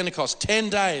before Pentecost, 10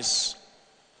 days.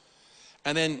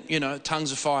 And then,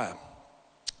 tongues of fire.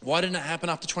 Why didn't it happen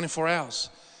after 24 hours?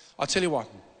 I'll tell you why.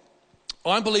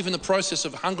 I believe in the process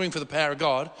of hungering for the power of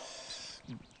God.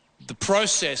 The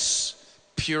process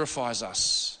purifies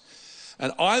us.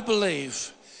 And I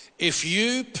believe if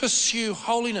you pursue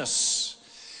holiness,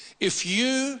 if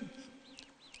you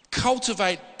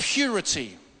cultivate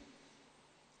purity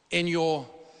in your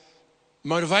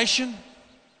motivation,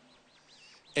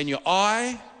 in your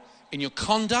eye, in your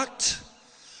conduct,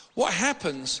 what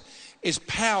happens is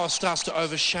power starts to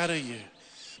overshadow you.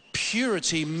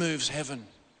 Purity moves heaven.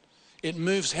 It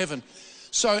moves heaven.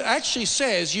 So it actually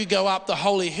says you go up the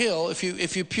holy hill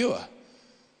if you're pure.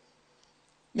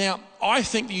 Now, I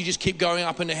think that you just keep going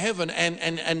up into heaven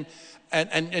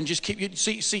and just keep,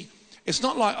 see, it's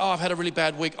not like, I've had a really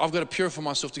bad week, I've got to purify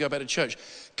myself to go back to church.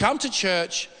 Come to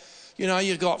church,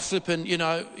 you've got flipping, you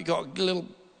got a little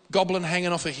goblin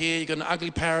hanging off of here, you got an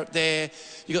ugly parrot there,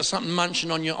 you got something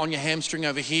munching on your hamstring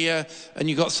over here, and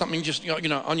you got something just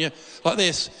on your like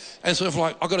this, and sort of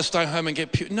like, I've got to stay home and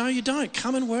get pure. No, you don't.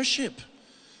 Come and worship.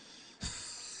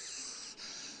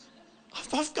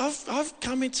 I've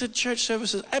come into church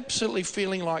services absolutely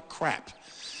feeling like crap,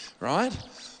 right?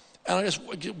 And I just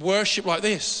worship like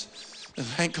this. And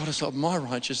thank God it's not my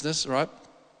righteousness, right?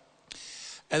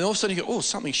 And all of a sudden you go,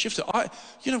 something shifted.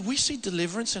 We see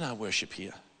deliverance in our worship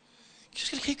here. You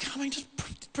just got to keep coming, just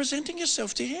presenting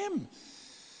yourself to Him.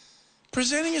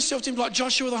 Presenting yourself to Him like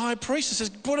Joshua the high priest. It says,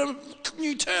 put a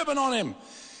new turban on him,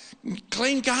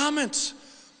 clean garments.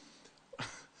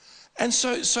 And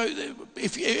so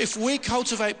if we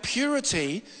cultivate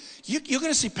purity, you're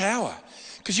going to see power.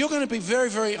 Because you're going to be very,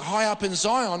 very high up in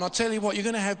Zion. I'll tell you what, you're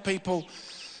going to have people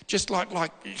just like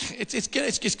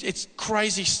it's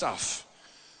crazy stuff.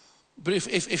 But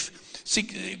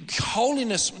see,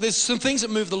 holiness, there's some things that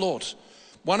move the Lord.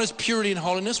 One is purity and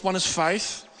holiness, one is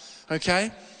faith,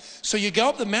 okay? So you go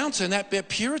up the mountain, that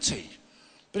purity.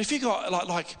 But if you got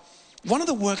like one of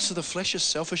the works of the flesh is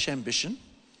selfish ambition.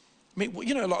 I mean,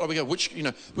 like we go,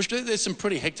 there's some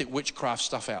pretty hectic witchcraft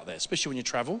stuff out there, especially when you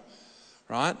travel,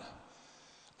 right?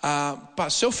 But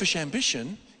selfish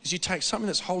ambition is you take something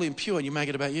that's holy and pure and you make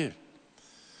it about you.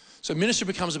 So ministry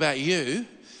becomes about you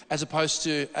as opposed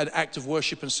to an act of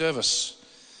worship and service.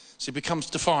 So it becomes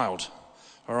defiled,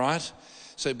 all right?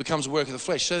 So it becomes a work of the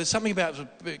flesh. So there's something about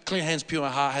clean hands, pure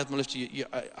heart, hath lift your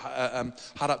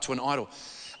heart up to an idol.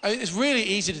 It's really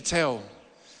easy to tell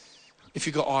if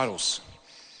you've got idols.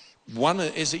 One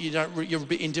is that you're a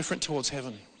bit indifferent towards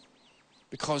heaven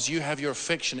because you have your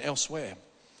affection elsewhere.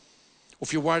 Or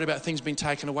if you're worried about things being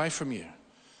taken away from you.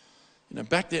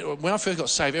 Back then, when I first got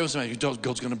saved, everyone was saying,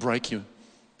 God's going to break you.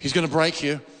 He's going to break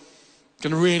you.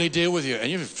 Going to really deal with you.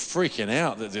 And you're freaking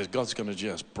out that God's going to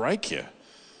just break you.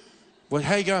 Well,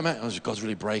 how you going, mate? God's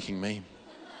really breaking me.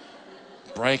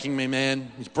 Breaking me, man.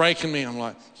 He's breaking me. I'm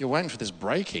like, you're waiting for this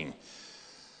breaking.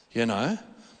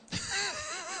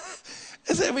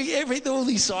 As all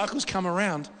these cycles come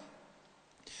around.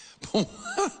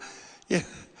 Yeah.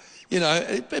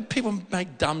 People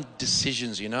make dumb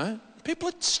decisions, People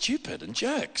are stupid and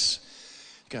jerks.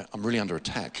 You go, I'm really under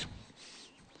attack.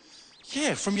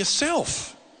 Yeah, from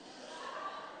yourself.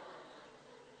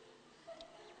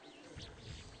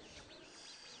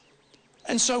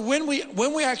 And so when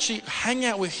we actually hang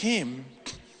out with Him,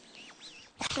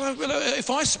 if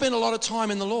I spend a lot of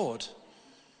time in the Lord,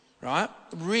 right,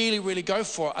 really, really go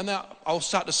for it, and then I'll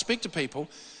start to speak to people.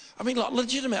 I mean, like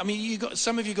legitimate. I mean,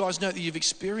 some of you guys know that you've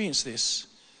experienced this.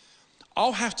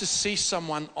 I'll have to see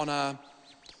someone on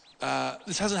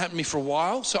this hasn't happened to me for a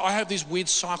while, so I have these weird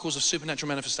cycles of supernatural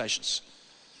manifestations.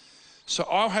 So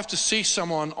I'll have to see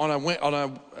someone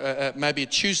on maybe a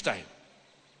Tuesday.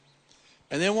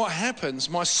 And then what happens,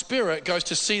 my spirit goes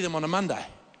to see them on a Monday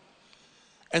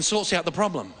and sorts out the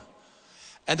problem.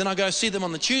 And then I go see them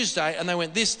on the Tuesday and they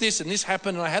went, this, and this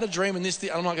happened, and I had a dream and this.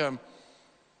 And I'm like going,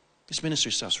 this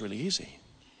ministry stuff's really easy.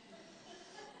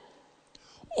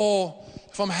 Or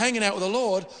if I'm hanging out with the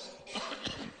Lord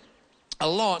a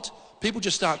lot, people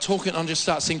just start talking and just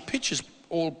start seeing pictures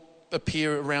all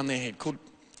appear around their head called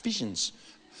visions.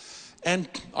 And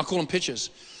I call them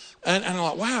pictures. And I'm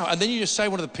like, wow. And then you just say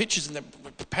one of the pictures and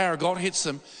the power of God hits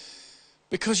them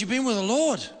because you've been with the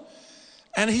Lord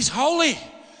and He's holy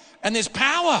And there's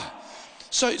power.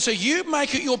 So you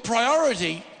make it your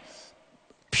priority,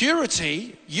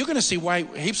 purity, you're going to see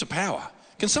heaps of power.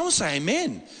 Can someone say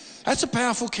amen? That's a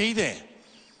powerful key there.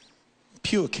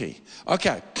 Pure key.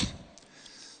 Okay.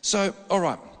 So, all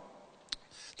right.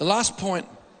 The last point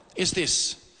is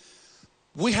this.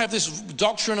 We have this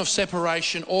doctrine of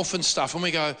separation, orphan stuff, and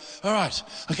we go, all right,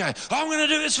 okay, I'm going to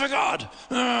do this for God.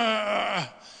 And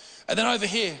then over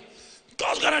here,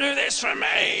 God's going to do this for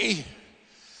me.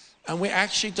 And we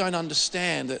actually don't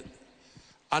understand that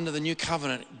under the new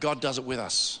covenant, God does it with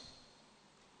us.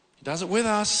 He does it with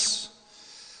us.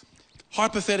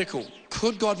 Hypothetical,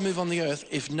 could God move on the earth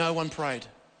if no one prayed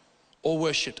or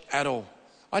worshipped at all?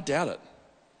 I doubt it.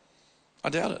 I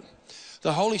doubt it.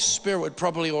 The Holy Spirit would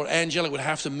probably, or angelic, would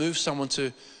have to move someone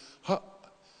to,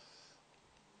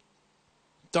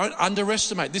 don't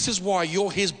underestimate. This is why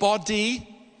you're his body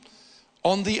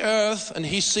on the earth, and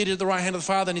he's seated at the right hand of the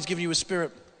Father, and he's given you a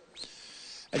spirit.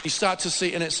 And you start to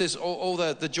see, and it says all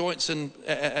the joints and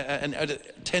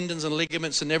tendons and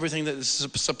ligaments and everything that is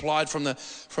supplied from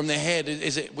the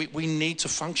head, we need to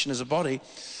function as a body.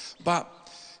 But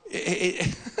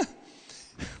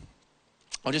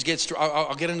I'll just get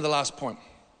I'll get into the last point.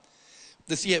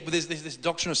 There's this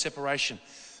doctrine of separation.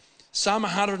 Psalm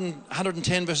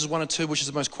 110 verses 1 and 2, which is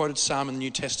the most quoted psalm in the New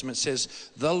Testament,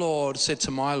 says, the Lord said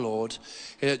to my Lord,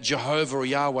 Jehovah or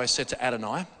Yahweh said to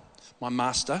Adonai, my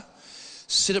master,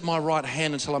 sit at my right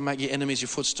hand until I make your enemies your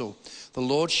footstool. The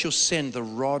Lord shall send the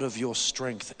rod of your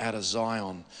strength out of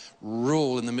Zion.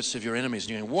 Rule in the midst of your enemies.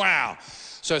 And you're going, wow.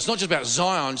 So it's not just about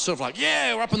Zion, sort of like,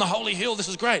 yeah, we're up on the holy hill. This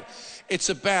is great. It's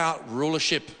about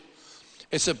rulership.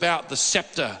 It's about the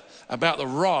scepter, about the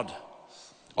rod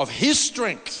of his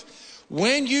strength.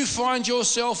 When you find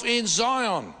yourself in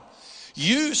Zion,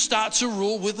 you start to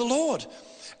rule with the Lord.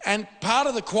 And part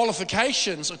of the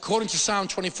qualifications, according to Psalm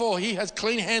 24, he has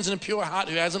clean hands and a pure heart,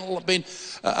 who hasn't been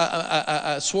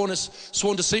sworn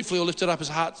deceitfully or lifted up his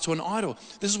heart to an idol.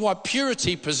 This is why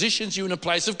purity positions you in a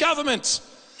place of government.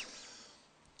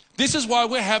 This is why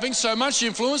we're having so much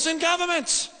influence in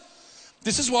government.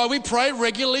 This is why we pray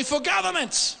regularly for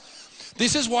government.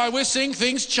 This is why we're seeing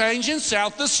things change in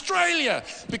South Australia,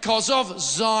 because of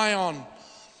Zion.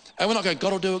 And we're not going,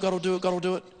 God will do it, God will do it, God will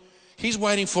do it. He's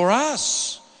waiting for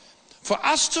us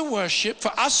to worship,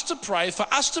 for us to pray, for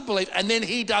us to believe, and then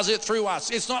he does it through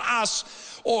us. It's not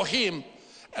us or him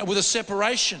with a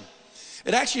separation.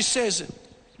 It actually says,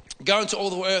 go into all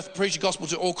the earth, preach the gospel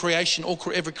to all creation,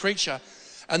 every creature,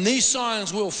 and these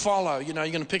signs will follow. You know,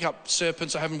 you're going to pick up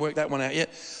serpents. I haven't worked that one out yet.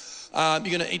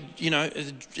 You're going to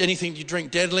eat, anything you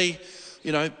drink deadly,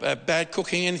 bad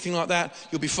cooking, anything like that,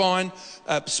 you'll be fine.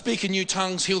 Speak in new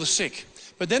tongues, heal the sick.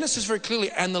 But then it says very clearly,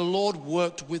 and the Lord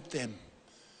worked with them.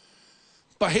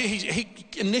 But he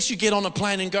unless you get on a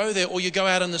plane and go there, or you go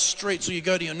out in the streets, or you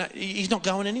go to he's not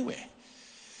going anywhere.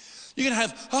 You're going to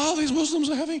have, these Muslims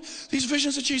are having these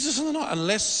visions of Jesus in the night,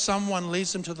 unless someone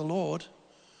leads them to the Lord.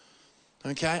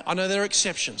 Okay, I know there are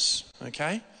exceptions. Okay,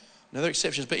 I know there are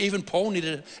exceptions, but even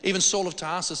Saul of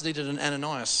Tarsus needed an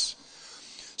Ananias.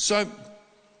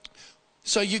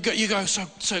 So you go. So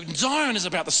Zion is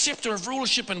about the scepter of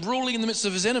rulership and ruling in the midst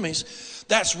of his enemies.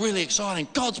 That's really exciting.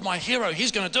 God's my hero.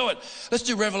 He's going to do it. Let's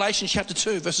do Revelation chapter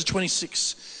 2, verses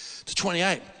 26 to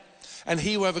 28. And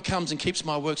he who overcomes and keeps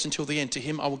my works until the end, to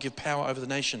him I will give power over the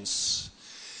nations.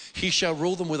 He shall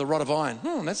rule them with a rod of iron.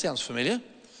 That sounds familiar.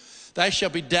 They shall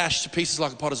be dashed to pieces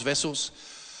like a potter's vessels.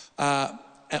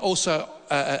 And also,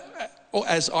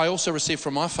 as I also received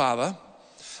from my Father,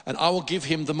 and I will give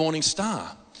him the morning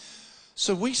star.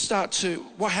 So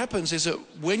what happens is that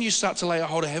when you start to lay a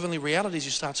hold of heavenly realities,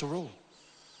 you start to rule.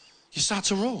 You start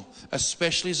to rule,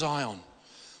 especially Zion.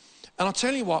 And I'll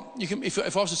tell you what, you can, if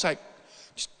I was to say,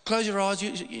 just close your eyes,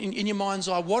 in your mind's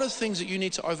eye, what are things that you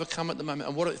need to overcome at the moment,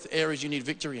 and what are the areas you need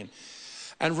victory in?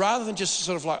 And rather than just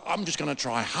sort of like, I'm just going to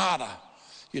try harder,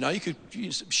 you could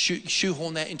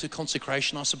shoehorn that into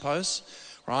consecration, I suppose,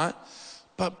 right?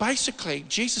 But basically,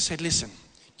 Jesus said, listen,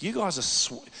 you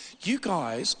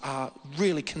guys are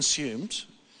really consumed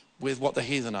with what the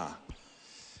heathen are.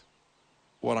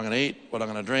 What I'm going to eat, what I'm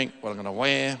going to drink, what I'm going to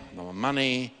wear, my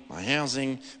money, my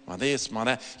housing, my this, my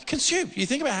that. You're consumed. You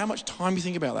think about how much time you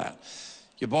think about that.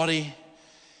 Your body.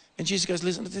 And Jesus goes,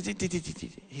 listen.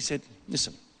 He said,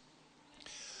 listen.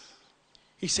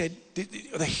 He said,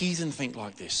 the heathen think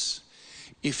like this.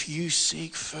 If you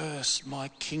seek first my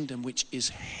kingdom, which is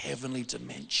heavenly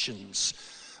dimensions,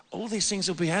 all these things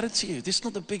will be added to you. This is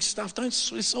not the big stuff.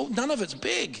 None of it's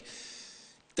big.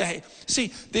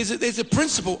 See, there's a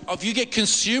principle of you get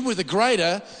consumed with the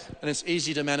greater, and it's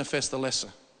easy to manifest the lesser.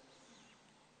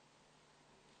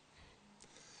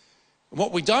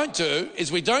 What we don't do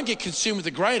is we don't get consumed with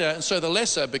the greater, and so the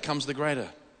lesser becomes the greater.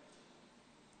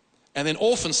 And then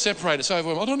orphans separate us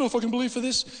over. I don't know if I can believe for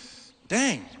this.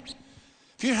 Dang.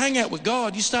 If you hang out with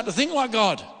God, you start to think like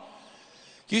God.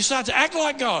 You start to act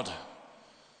like God.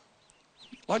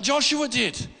 Like Joshua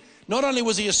did. Not only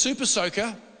was he a super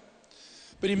soaker,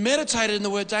 but he meditated in the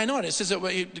word day and night. It says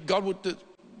that God would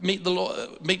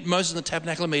meet Moses in the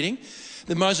tabernacle meeting.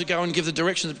 Then Moses would go and give the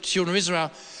direction to the children of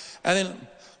Israel. And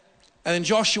then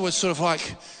Joshua was sort of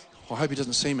like, I hope he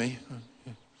doesn't see me.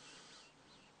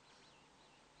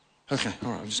 Okay,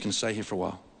 all right, I'm just going to stay here for a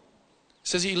while. It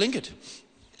says he lingered.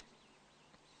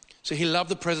 So he loved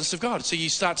the presence of God. So you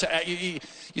start to,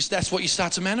 that's what you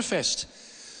start to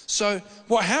manifest. So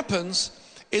what happens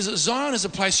is that Zion is a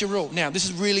place you rule. Now, this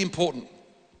is really important.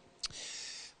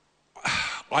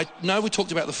 I know we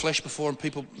talked about the flesh before and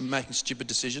people making stupid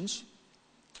decisions.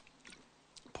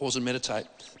 Pause and meditate.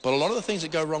 But a lot of the things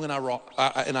that go wrong in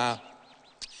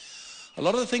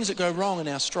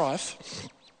our strife,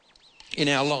 in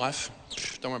our life,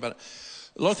 don't worry about it.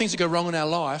 A lot of things that go wrong in our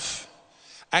life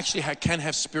actually can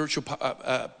have spiritual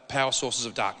power sources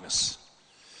of darkness.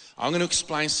 I'm going to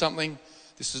explain something.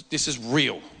 This is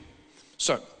real.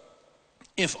 So,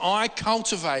 if I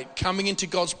cultivate coming into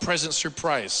God's presence through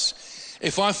praise,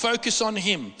 if I focus on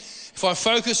Him, if I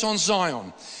focus on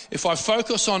Zion, if I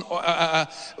focus on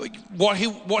what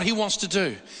He wants to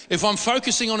do, if I'm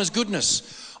focusing on His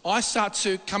goodness, I start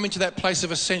to come into that place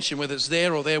of ascension, whether it's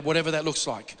there or there, whatever that looks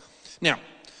like. Now,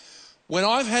 when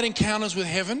I've had encounters with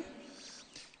heaven,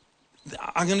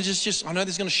 I'm going to I know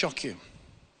this is going to shock you.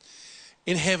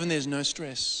 In heaven, there's no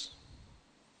stress.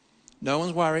 No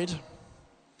one's worried.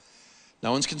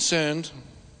 No one's concerned.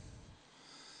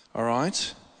 All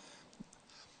right?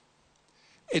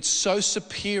 It's so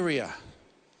superior.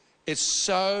 It's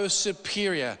so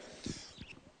superior.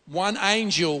 One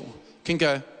angel can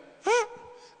go, ah,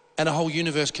 and a whole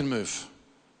universe can move.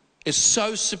 It's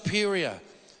so superior.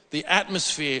 The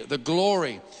atmosphere, the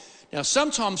glory. Now,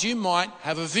 sometimes you might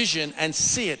have a vision and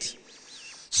see it.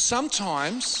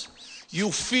 Sometimes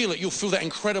you'll feel it. You'll feel that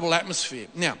incredible atmosphere.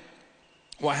 Now,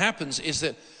 what happens is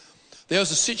that there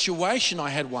was a situation I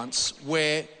had once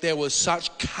where there was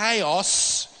such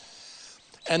chaos,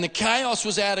 and the chaos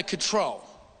was out of control.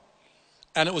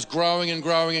 And it was growing and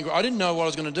growing and growing. I didn't know what I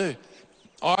was going to do.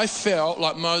 I felt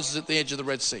like Moses at the edge of the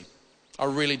Red Sea. I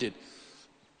really did.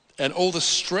 And all the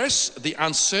stress, the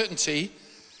uncertainty,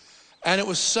 and I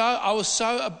was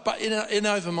so in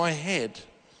over my head.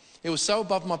 It was so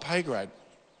above my pay grade.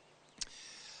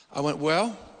 I went,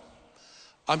 well,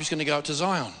 I'm just going to go up to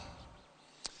Zion.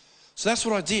 So that's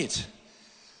what I did.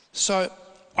 So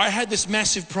I had this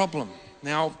massive problem.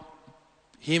 Now,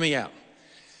 hear me out.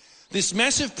 This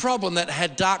massive problem that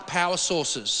had dark power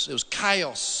sources. It was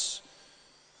chaos.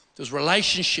 There was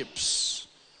relationships,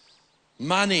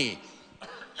 money,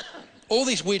 all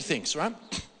these weird things, right?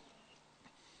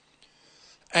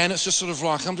 And it's just sort of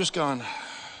like, I'm just going,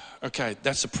 okay,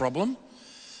 that's a problem,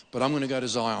 but I'm going to go to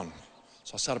Zion.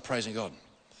 So I started praising God.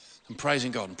 I'm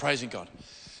praising God and praising God.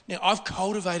 Now, I've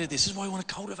cultivated this. This is why I want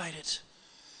to cultivate it.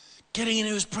 Getting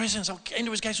into His presence. I'll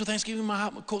enter His gates with thanksgiving in my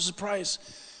heart, my causes of praise.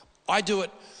 I do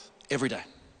it every day.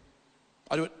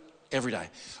 I do it every day.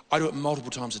 I do it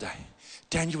multiple times a day.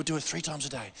 Daniel would do it 3 times a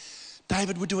day.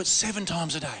 David would do it 7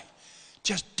 times a day.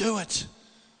 Just do it.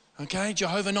 Okay?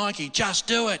 Jehovah Nike, just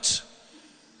do it.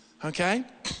 Okay?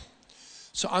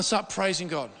 So I start praising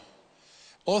God.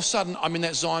 All of a sudden, I'm in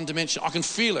that Zion dimension. I can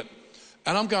feel it.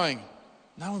 And I'm going,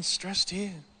 no one's stressed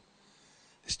here.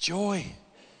 There's joy.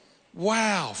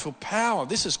 Wow, I feel power.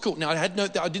 This is cool. Now, I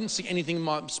didn't see anything in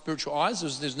my spiritual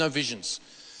eyes. There's no visions.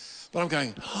 But I'm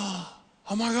going, oh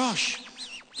my gosh.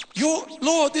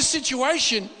 Lord, this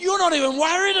situation, you're not even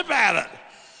worried about it.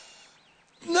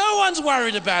 No one's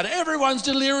worried about it. Everyone's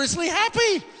deliriously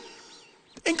happy.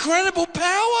 Incredible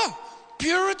power,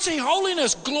 purity,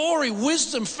 holiness, glory,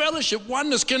 wisdom, fellowship,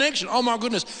 oneness, connection. Oh my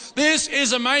goodness, this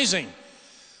is amazing,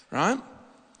 right?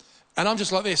 And I'm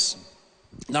just like this.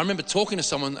 And I remember talking to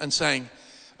someone and saying,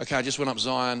 okay, I just went up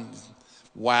Zion.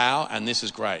 Wow, and this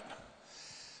is great,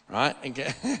 right?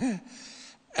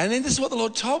 And then this is what the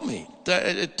Lord told me.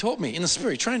 It taught me in the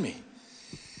Spirit, trained me.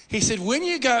 He said, when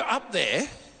you go up there,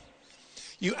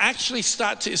 you actually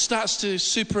it starts to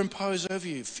superimpose over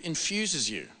you, infuses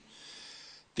you.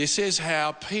 This is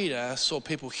how Peter saw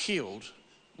people healed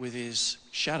with his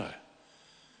shadow.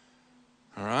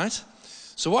 All right?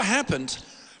 So what happened,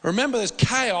 remember there's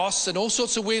chaos and all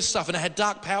sorts of weird stuff, and it had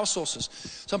dark power sources.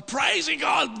 So I'm praising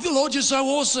God, the Lord, you're so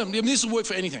awesome. I mean, this will work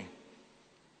for anything.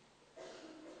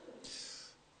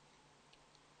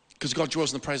 Because God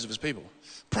joys in the praise of his people.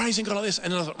 Praising God like this.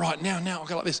 And then I thought, right, now I'll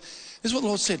go like this. This is what the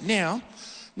Lord said. Now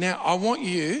I want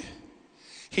you,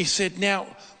 he says,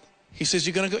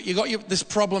 you got this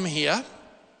problem here.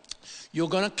 You're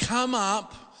going to come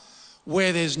up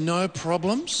where there's no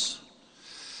problems.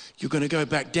 You're going to go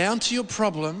back down to your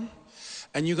problem,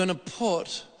 and you're going to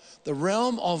put the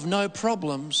realm of no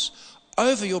problems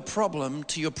over your problem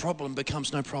till your problem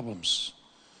becomes no problems.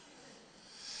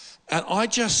 And I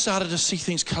just started to see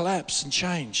things collapse and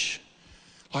change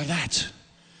like that.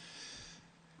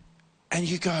 And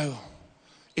you go,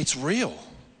 it's real.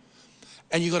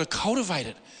 And you got to cultivate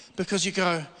it, because you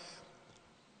go,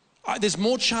 there's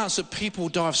more chance that people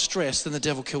die of stress than the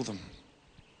devil kill them.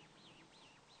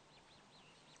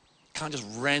 Can't just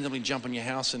randomly jump in your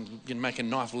house and make a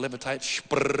knife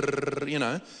levitate, you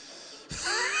know.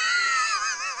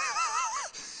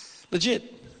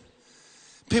 Legit.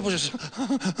 People just,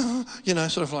 you know,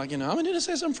 sort of like, you know, I'm an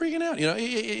intercessor, I'm freaking out. You know,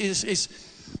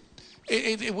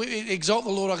 exalt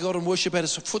the Lord our God and worship at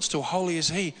his footstool, holy is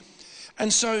he.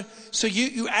 And so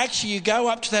you go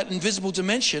up to that invisible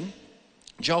dimension.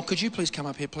 Joel, could you please come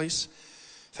up here, please?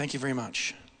 Thank you very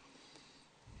much.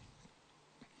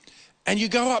 And you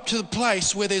go up to the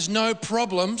place where there's no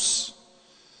problems,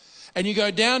 and you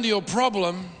go down to your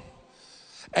problem,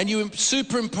 and you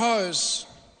superimpose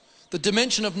the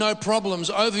dimension of no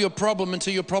problems over your problem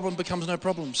until your problem becomes no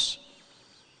problems.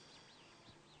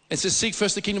 It says, seek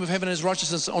first the kingdom of heaven and his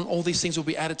righteousness, on all these things will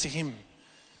be added to him.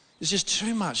 There's just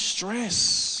too much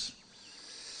stress.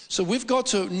 So we've got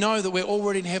to know that we're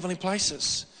already in heavenly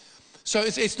places. So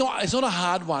it's not a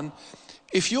hard one.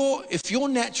 If you're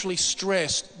naturally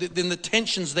stressed, then the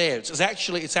tension's there. It's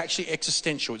actually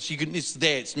existential. It's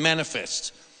there. It's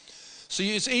manifest. So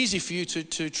it's easy for you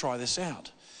to try this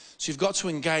out. So you've got to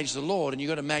engage the Lord, and you've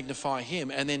got to magnify him,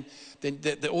 and then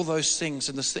all those things,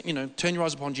 and this thing, you know, turn your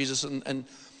eyes upon Jesus and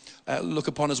look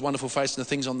upon his wonderful face, and the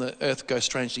things on the earth go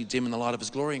strangely dim in the light of his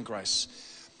glory and grace.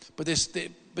 But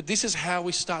this is how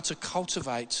we start to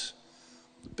cultivate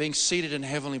being seated in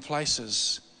heavenly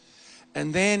places,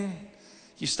 and then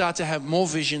you start to have more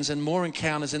visions and more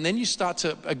encounters, and then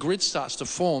a grid starts to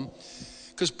form.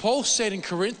 Because Paul said in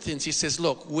Corinthians, he says,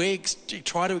 look, we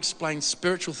try to explain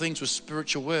spiritual things with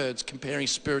spiritual words, comparing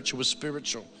spiritual with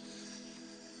spiritual.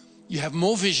 You have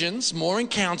more visions, more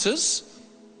encounters,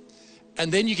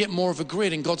 and then you get more of a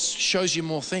grid, and God shows you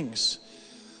more things.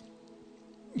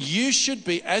 You should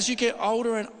be, as you get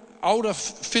older and older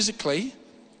physically,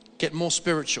 get more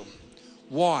spiritual.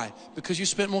 Why? Because you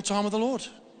spent more time with the Lord.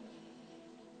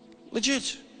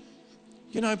 Legit.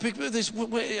 You know,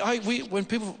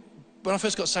 when I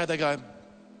first got saved, they go,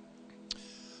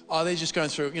 oh, they're just going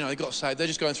through, you know, they got saved, they're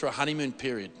just going through a honeymoon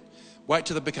period. Wait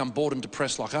till they become bored and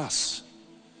depressed like us.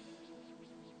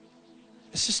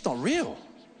 It's just not real.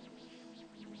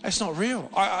 It's not real.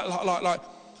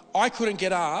 I couldn't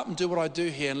get up and do what I do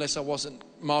here unless I wasn't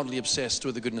mildly obsessed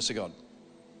with the goodness of God.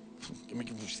 I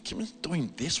mean,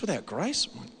 doing this without grace?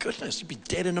 My goodness, you'd be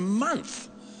dead in a month.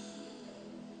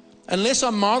 Unless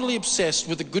I'm mildly obsessed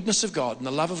with the goodness of God and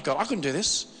the love of God, I couldn't do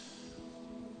this.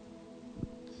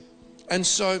 And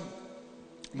so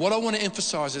what I want to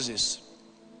emphasize is this,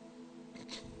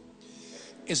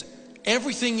 is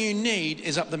everything you need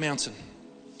is up the mountain.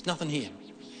 There's nothing here.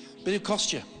 But it'll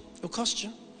cost you. It'll cost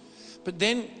you. But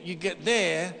then you get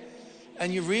there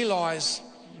and you realize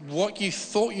what you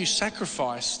thought you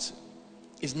sacrificed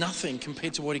is nothing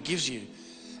compared to what he gives you.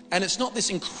 And it's not this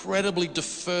incredibly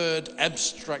deferred,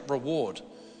 abstract reward.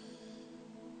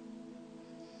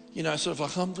 You know, sort of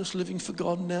like, I'm just living for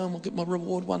God now and I'll get my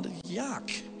reward one day.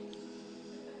 Yuck.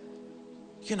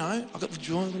 You know, I've got the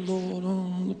joy of the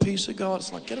Lord, the peace of God.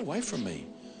 It's like, get away from me.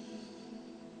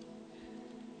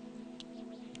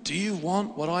 Do you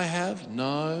want what I have?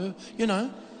 No. You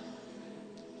know.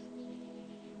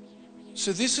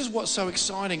 So this is what's so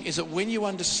exciting, is that when you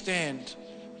understand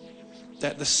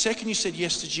that the second you said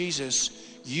yes to Jesus,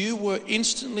 you were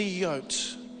instantly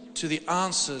yoked to the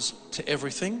answers to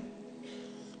everything.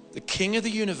 The King of the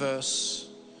universe,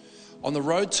 on the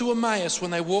road to Emmaus,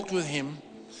 when they walked with him,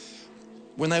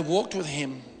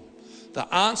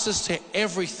 the answers to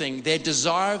everything, their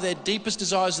desire, their deepest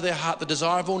desires of their heart, the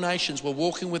desire of all nations, were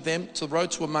walking with them to the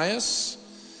road to Emmaus.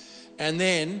 And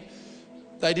then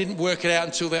they didn't work it out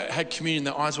until they had communion.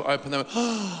 Their eyes were open. They went,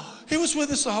 oh, he was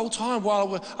with us the whole time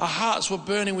while our hearts were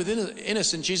burning within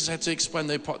us. And Jesus had to explain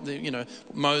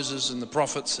Moses and the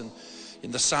prophets and in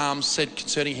the Psalms said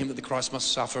concerning him that the Christ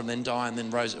must suffer and then die and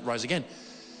then rose again.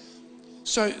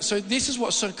 So this is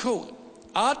what's so cool.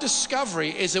 Our discovery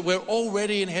is that we're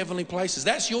already in heavenly places.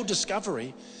 That's your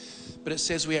discovery. But it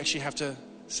says we actually have to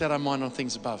set our mind on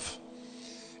things above.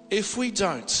 If we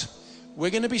don't,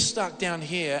 we're going to be stuck down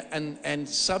here and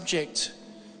subject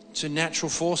to natural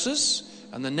forces,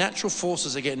 and the natural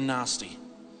forces are getting nasty.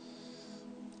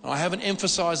 I haven't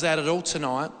emphasized that at all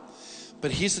tonight,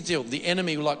 but here's the deal. The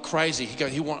enemy, like crazy,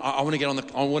 I want to get on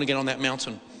that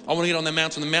mountain. I want to get on that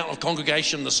mountain, the mountain of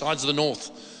congregation, the sides of the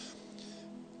north.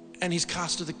 And he's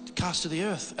cast to the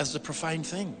earth as the profane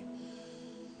thing.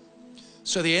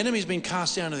 So the enemy's been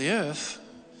cast down to the earth,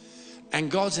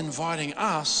 and God's inviting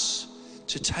us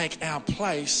to take our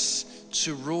place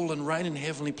to rule and reign in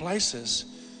heavenly places.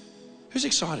 Who's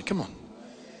excited? Come on.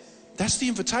 That's the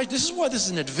invitation. This is why this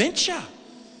is an adventure.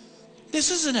 This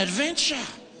is an adventure.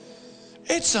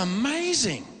 It's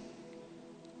amazing.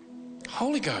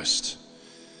 Holy Ghost.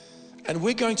 And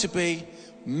we're going to be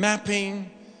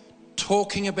mapping,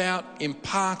 talking about,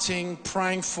 imparting,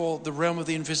 praying for the realm of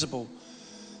the invisible.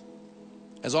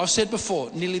 As I've said before,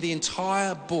 nearly the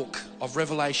entire book of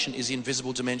Revelation is the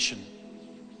invisible dimension.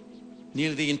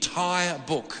 Nearly the entire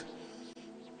book.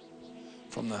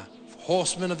 From the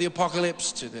horsemen of the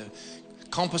apocalypse to the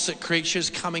composite creatures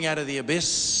coming out of the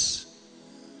abyss,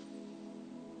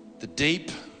 the deep,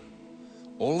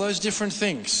 all those different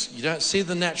things. You don't see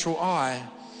the natural eye.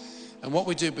 And what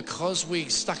we do, because we're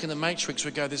stuck in the matrix,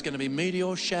 we go, there's going to be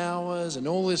meteor showers and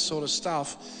all this sort of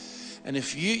stuff. And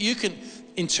if you can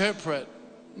interpret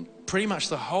pretty much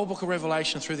the whole book of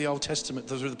Revelation through the Old Testament,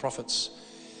 through the prophets,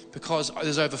 because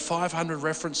there's over 500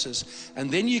 references. And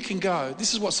then you can go,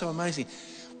 this is what's so amazing.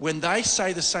 When they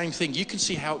say the same thing, you can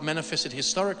see how it manifested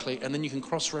historically, and then you can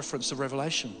cross-reference the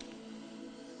Revelation.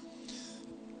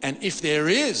 And if there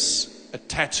is a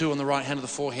tattoo on the right hand of the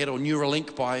forehead, or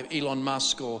Neuralink by Elon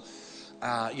Musk, or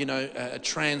a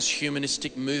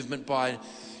transhumanistic movement by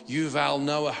Yuval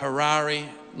Noah Harari,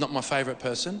 not my favorite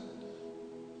person.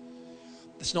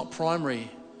 It's not primary,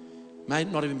 may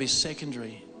not even be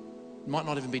secondary, might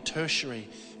not even be tertiary.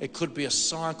 It could be a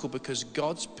cycle, because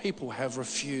God's people have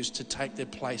refused to take their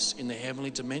place in the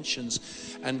heavenly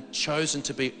dimensions and chosen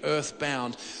to be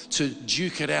earthbound, to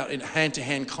duke it out in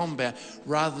hand-to-hand combat,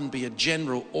 rather than be a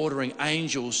general ordering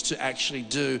angels to actually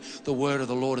do the word of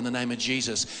the Lord in the name of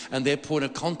Jesus, and their point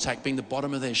of contact being the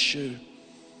bottom of their shoe,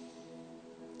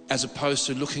 as opposed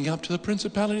to looking up to the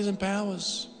principalities and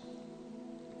powers.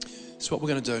 That's what we're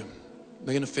going to do.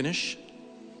 We're going to finish.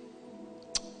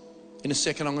 In a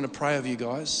second, I'm going to pray over you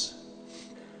guys.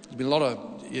 There's been a lot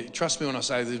of, trust me when I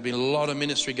say there's been a lot of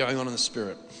ministry going on in the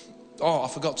Spirit. Oh, I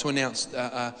forgot to announce,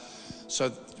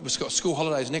 so we've got school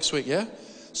holidays next week, yeah?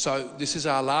 So this is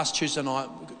our last Tuesday night.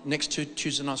 Next two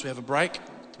Tuesday nights we have a break.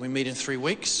 We meet in 3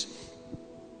 weeks.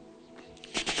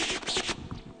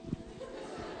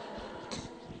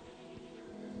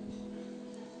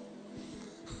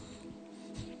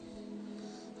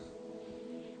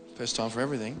 First time for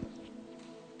everything.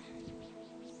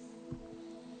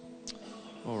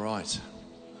 All right.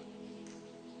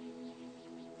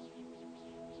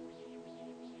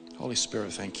 Holy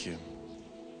Spirit, thank you.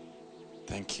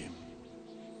 Thank you.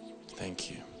 Thank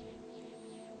you.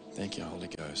 Thank you, Holy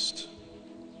Ghost.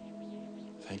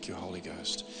 Thank you, Holy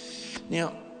Ghost.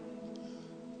 Now,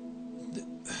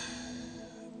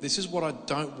 this is what I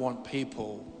don't want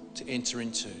people to enter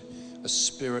into, a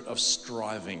spirit of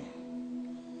striving.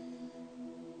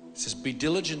 It says, be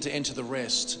diligent to enter the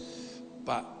rest,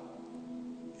 but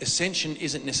ascension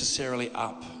isn't necessarily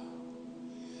up.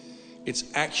 It's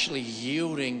actually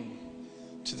yielding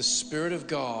to the Spirit of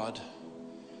God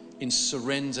in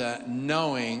surrender,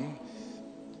 knowing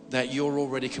that you're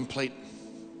already complete.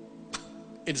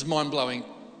 It's mind-blowing.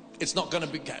 It's not going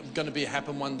to be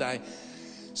happen one day.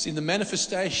 See, the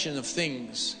manifestation of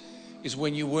things is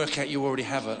when you work out you already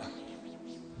have it.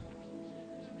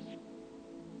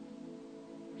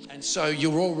 And so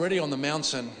you're already on the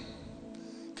mountain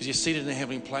because you're seated in the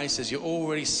heavenly places. You're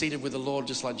already seated with the Lord,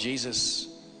 just like Jesus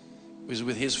was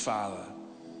with his Father.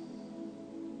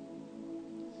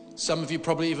 Some of you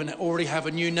probably even already have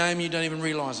a new name, you don't even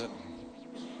realize it.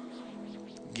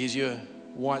 Gives you a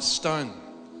white stone.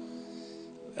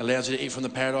 Allows you to eat from the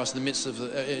paradise in the midst of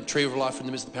the tree of life in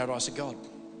the midst of the paradise of God.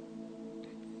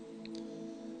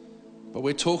 But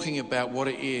we're talking about what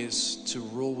it is to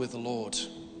rule with the Lord.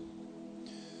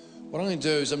 What I'm going to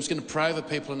do is I'm just going to pray over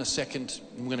people in a second,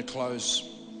 and we're going to close.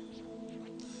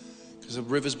 Because the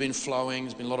river's been flowing,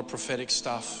 there's been a lot of prophetic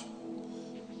stuff.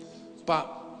 But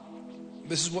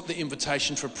this is what the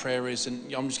invitation for prayer is,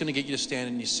 and I'm just going to get you to stand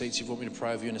in your seats if you want me to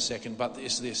pray over you in a second. But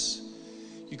it's this.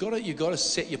 You got to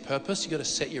set your purpose. You got to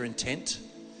set your intent.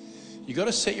 You got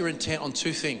to set your intent on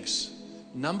two things.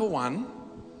 Number one,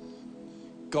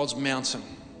 God's mountain,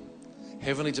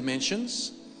 heavenly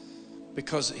dimensions,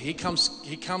 because he comes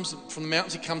from the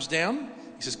mountains. He comes down,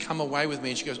 He says, come away with me.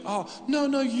 And she goes, oh,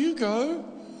 no, you go.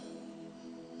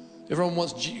 Everyone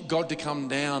wants God to come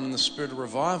down in the spirit of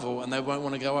revival, and they won't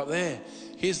want to go up there.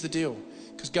 Here's the deal,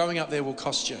 because going up there will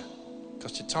cost you.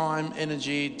 Cost you time,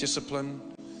 energy, discipline.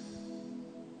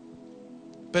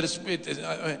 But is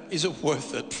it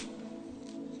worth it?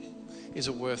 Is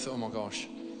it worth it? Oh my gosh.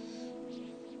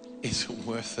 Is it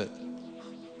worth it?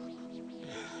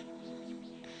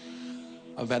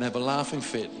 I'm about to have a laughing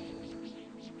fit.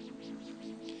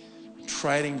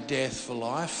 Trading death for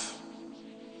life,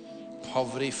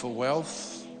 poverty for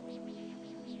wealth,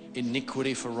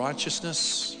 iniquity for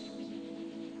righteousness,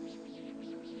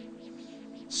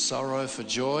 sorrow for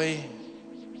joy,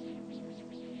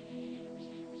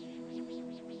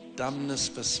 dumbness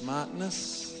for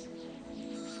smartness.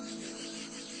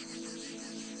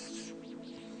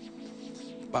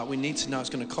 But we need to know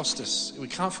it's going to cost us. We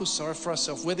can't feel sorry for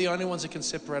ourselves. We're the only ones that can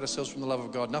separate ourselves from the love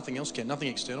of God. Nothing else can. Nothing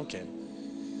external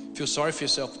can. Feel sorry for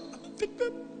yourself.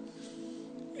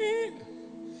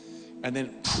 And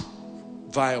then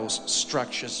veils,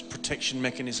 structures, protection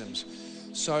mechanisms.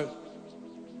 So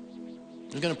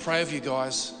I'm going to pray over you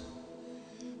guys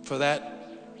for that.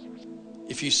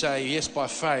 If you say yes by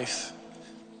faith,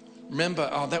 remember,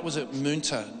 that was at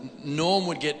Munta. Norm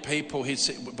would get people,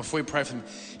 before we pray for them,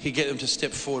 he'd get them to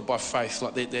step forward by faith,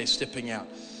 like they're stepping out.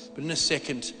 But in a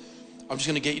second, I'm just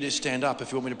going to get you to stand up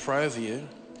if you want me to pray over you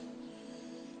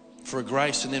for a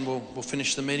grace, and then we'll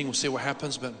finish the meeting. We'll see what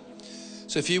happens. But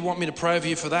so if you want me to pray over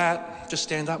you for that, just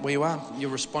stand up where you are. You're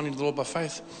responding to the Lord by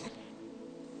faith.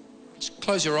 Just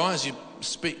close your eyes. You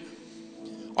speak.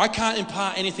 I can't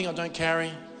impart anything I don't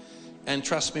carry. And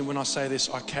trust me when I say this,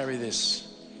 I carry this.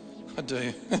 I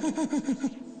do.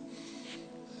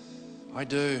 I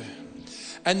do.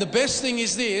 And the best thing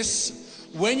is this: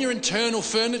 when your internal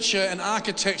furniture and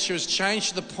architecture has changed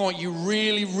to the point you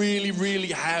really, really, really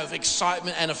have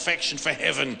excitement and affection for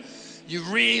heaven, you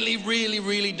really, really,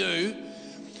 really do,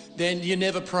 then you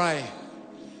never pray.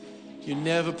 You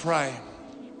never pray.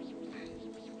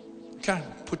 Okay,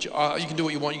 you can do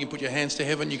what you want. You can put your hands to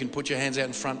heaven. You can put your hands out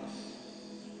in front.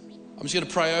 I'm just going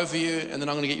to pray over you, and then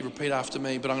I'm going to get you to repeat after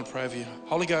me, but I'm going to pray over you.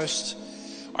 Holy Ghost,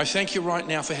 I thank you right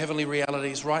now for heavenly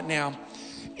realities. Right now,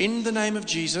 in the name of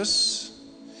Jesus,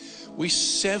 we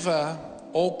sever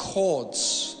all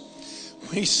cords.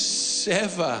 We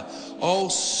sever all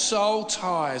soul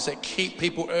ties that keep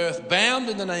people earthbound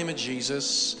in the name of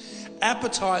Jesus.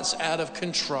 Appetites out of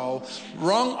control,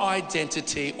 wrong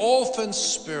identity, orphan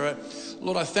spirit.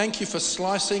 Lord, I thank you for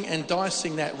slicing and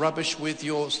dicing that rubbish with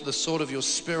the sword of your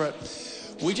spirit.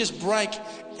 We just break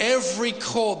every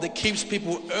cord that keeps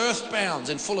people earthbound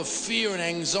and full of fear and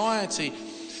anxiety.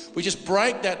 We just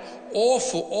break that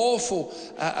awful,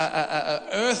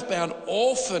 earthbound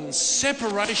orphan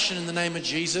separation in the name of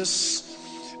Jesus.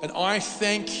 And I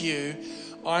thank you,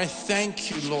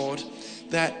 Lord,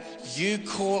 that you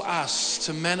call us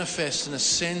to manifest an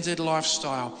ascended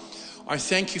lifestyle. I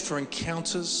thank you for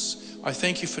encounters. I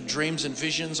thank you for dreams and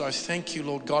visions. I thank you,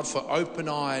 Lord God, for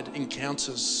open-eyed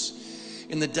encounters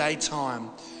in the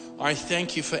daytime. I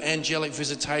thank you for angelic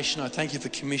visitation. I thank you for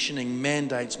commissioning,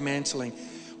 mandates, mantling.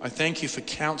 I thank you for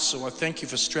counsel. I thank you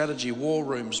for strategy, war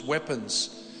rooms,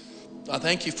 weapons. I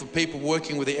thank you for people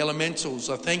working with the elementals.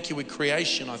 I thank you with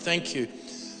creation. I thank you,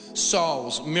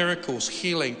 souls, miracles,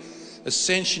 healing,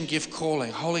 ascension, gift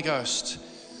calling. Holy Ghost,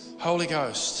 Holy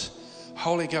Ghost,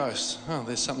 Holy Ghost. Oh,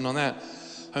 there's something on that.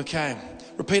 Okay,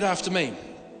 repeat after me.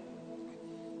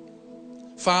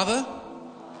 Father,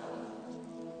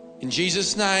 in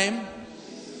Jesus' name,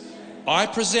 I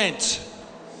present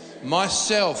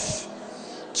myself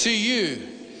to you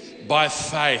by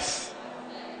faith.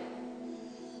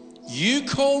 You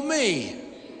call me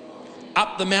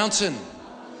up the mountain,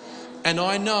 and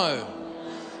I know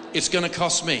it's going to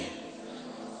cost me.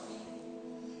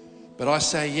 But I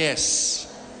say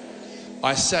yes.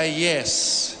 I say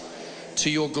yes to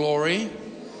your glory.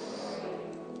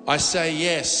 I say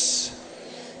yes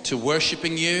to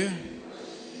worshiping you.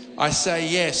 I say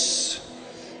yes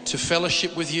to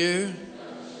fellowship with you.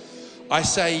 I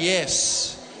say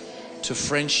yes to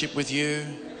friendship with you.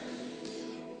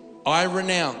 I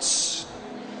renounce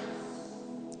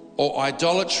all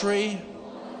idolatry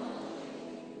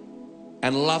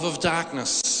and love of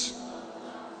darkness.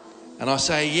 And I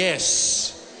say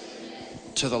yes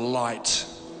to the light,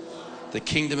 the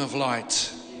kingdom of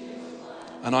light.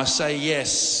 And I say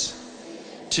yes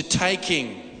to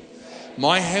taking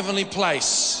my heavenly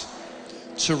place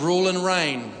to rule and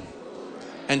reign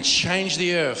and change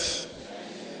the earth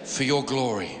for your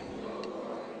glory.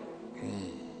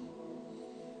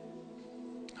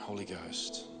 Holy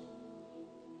Ghost.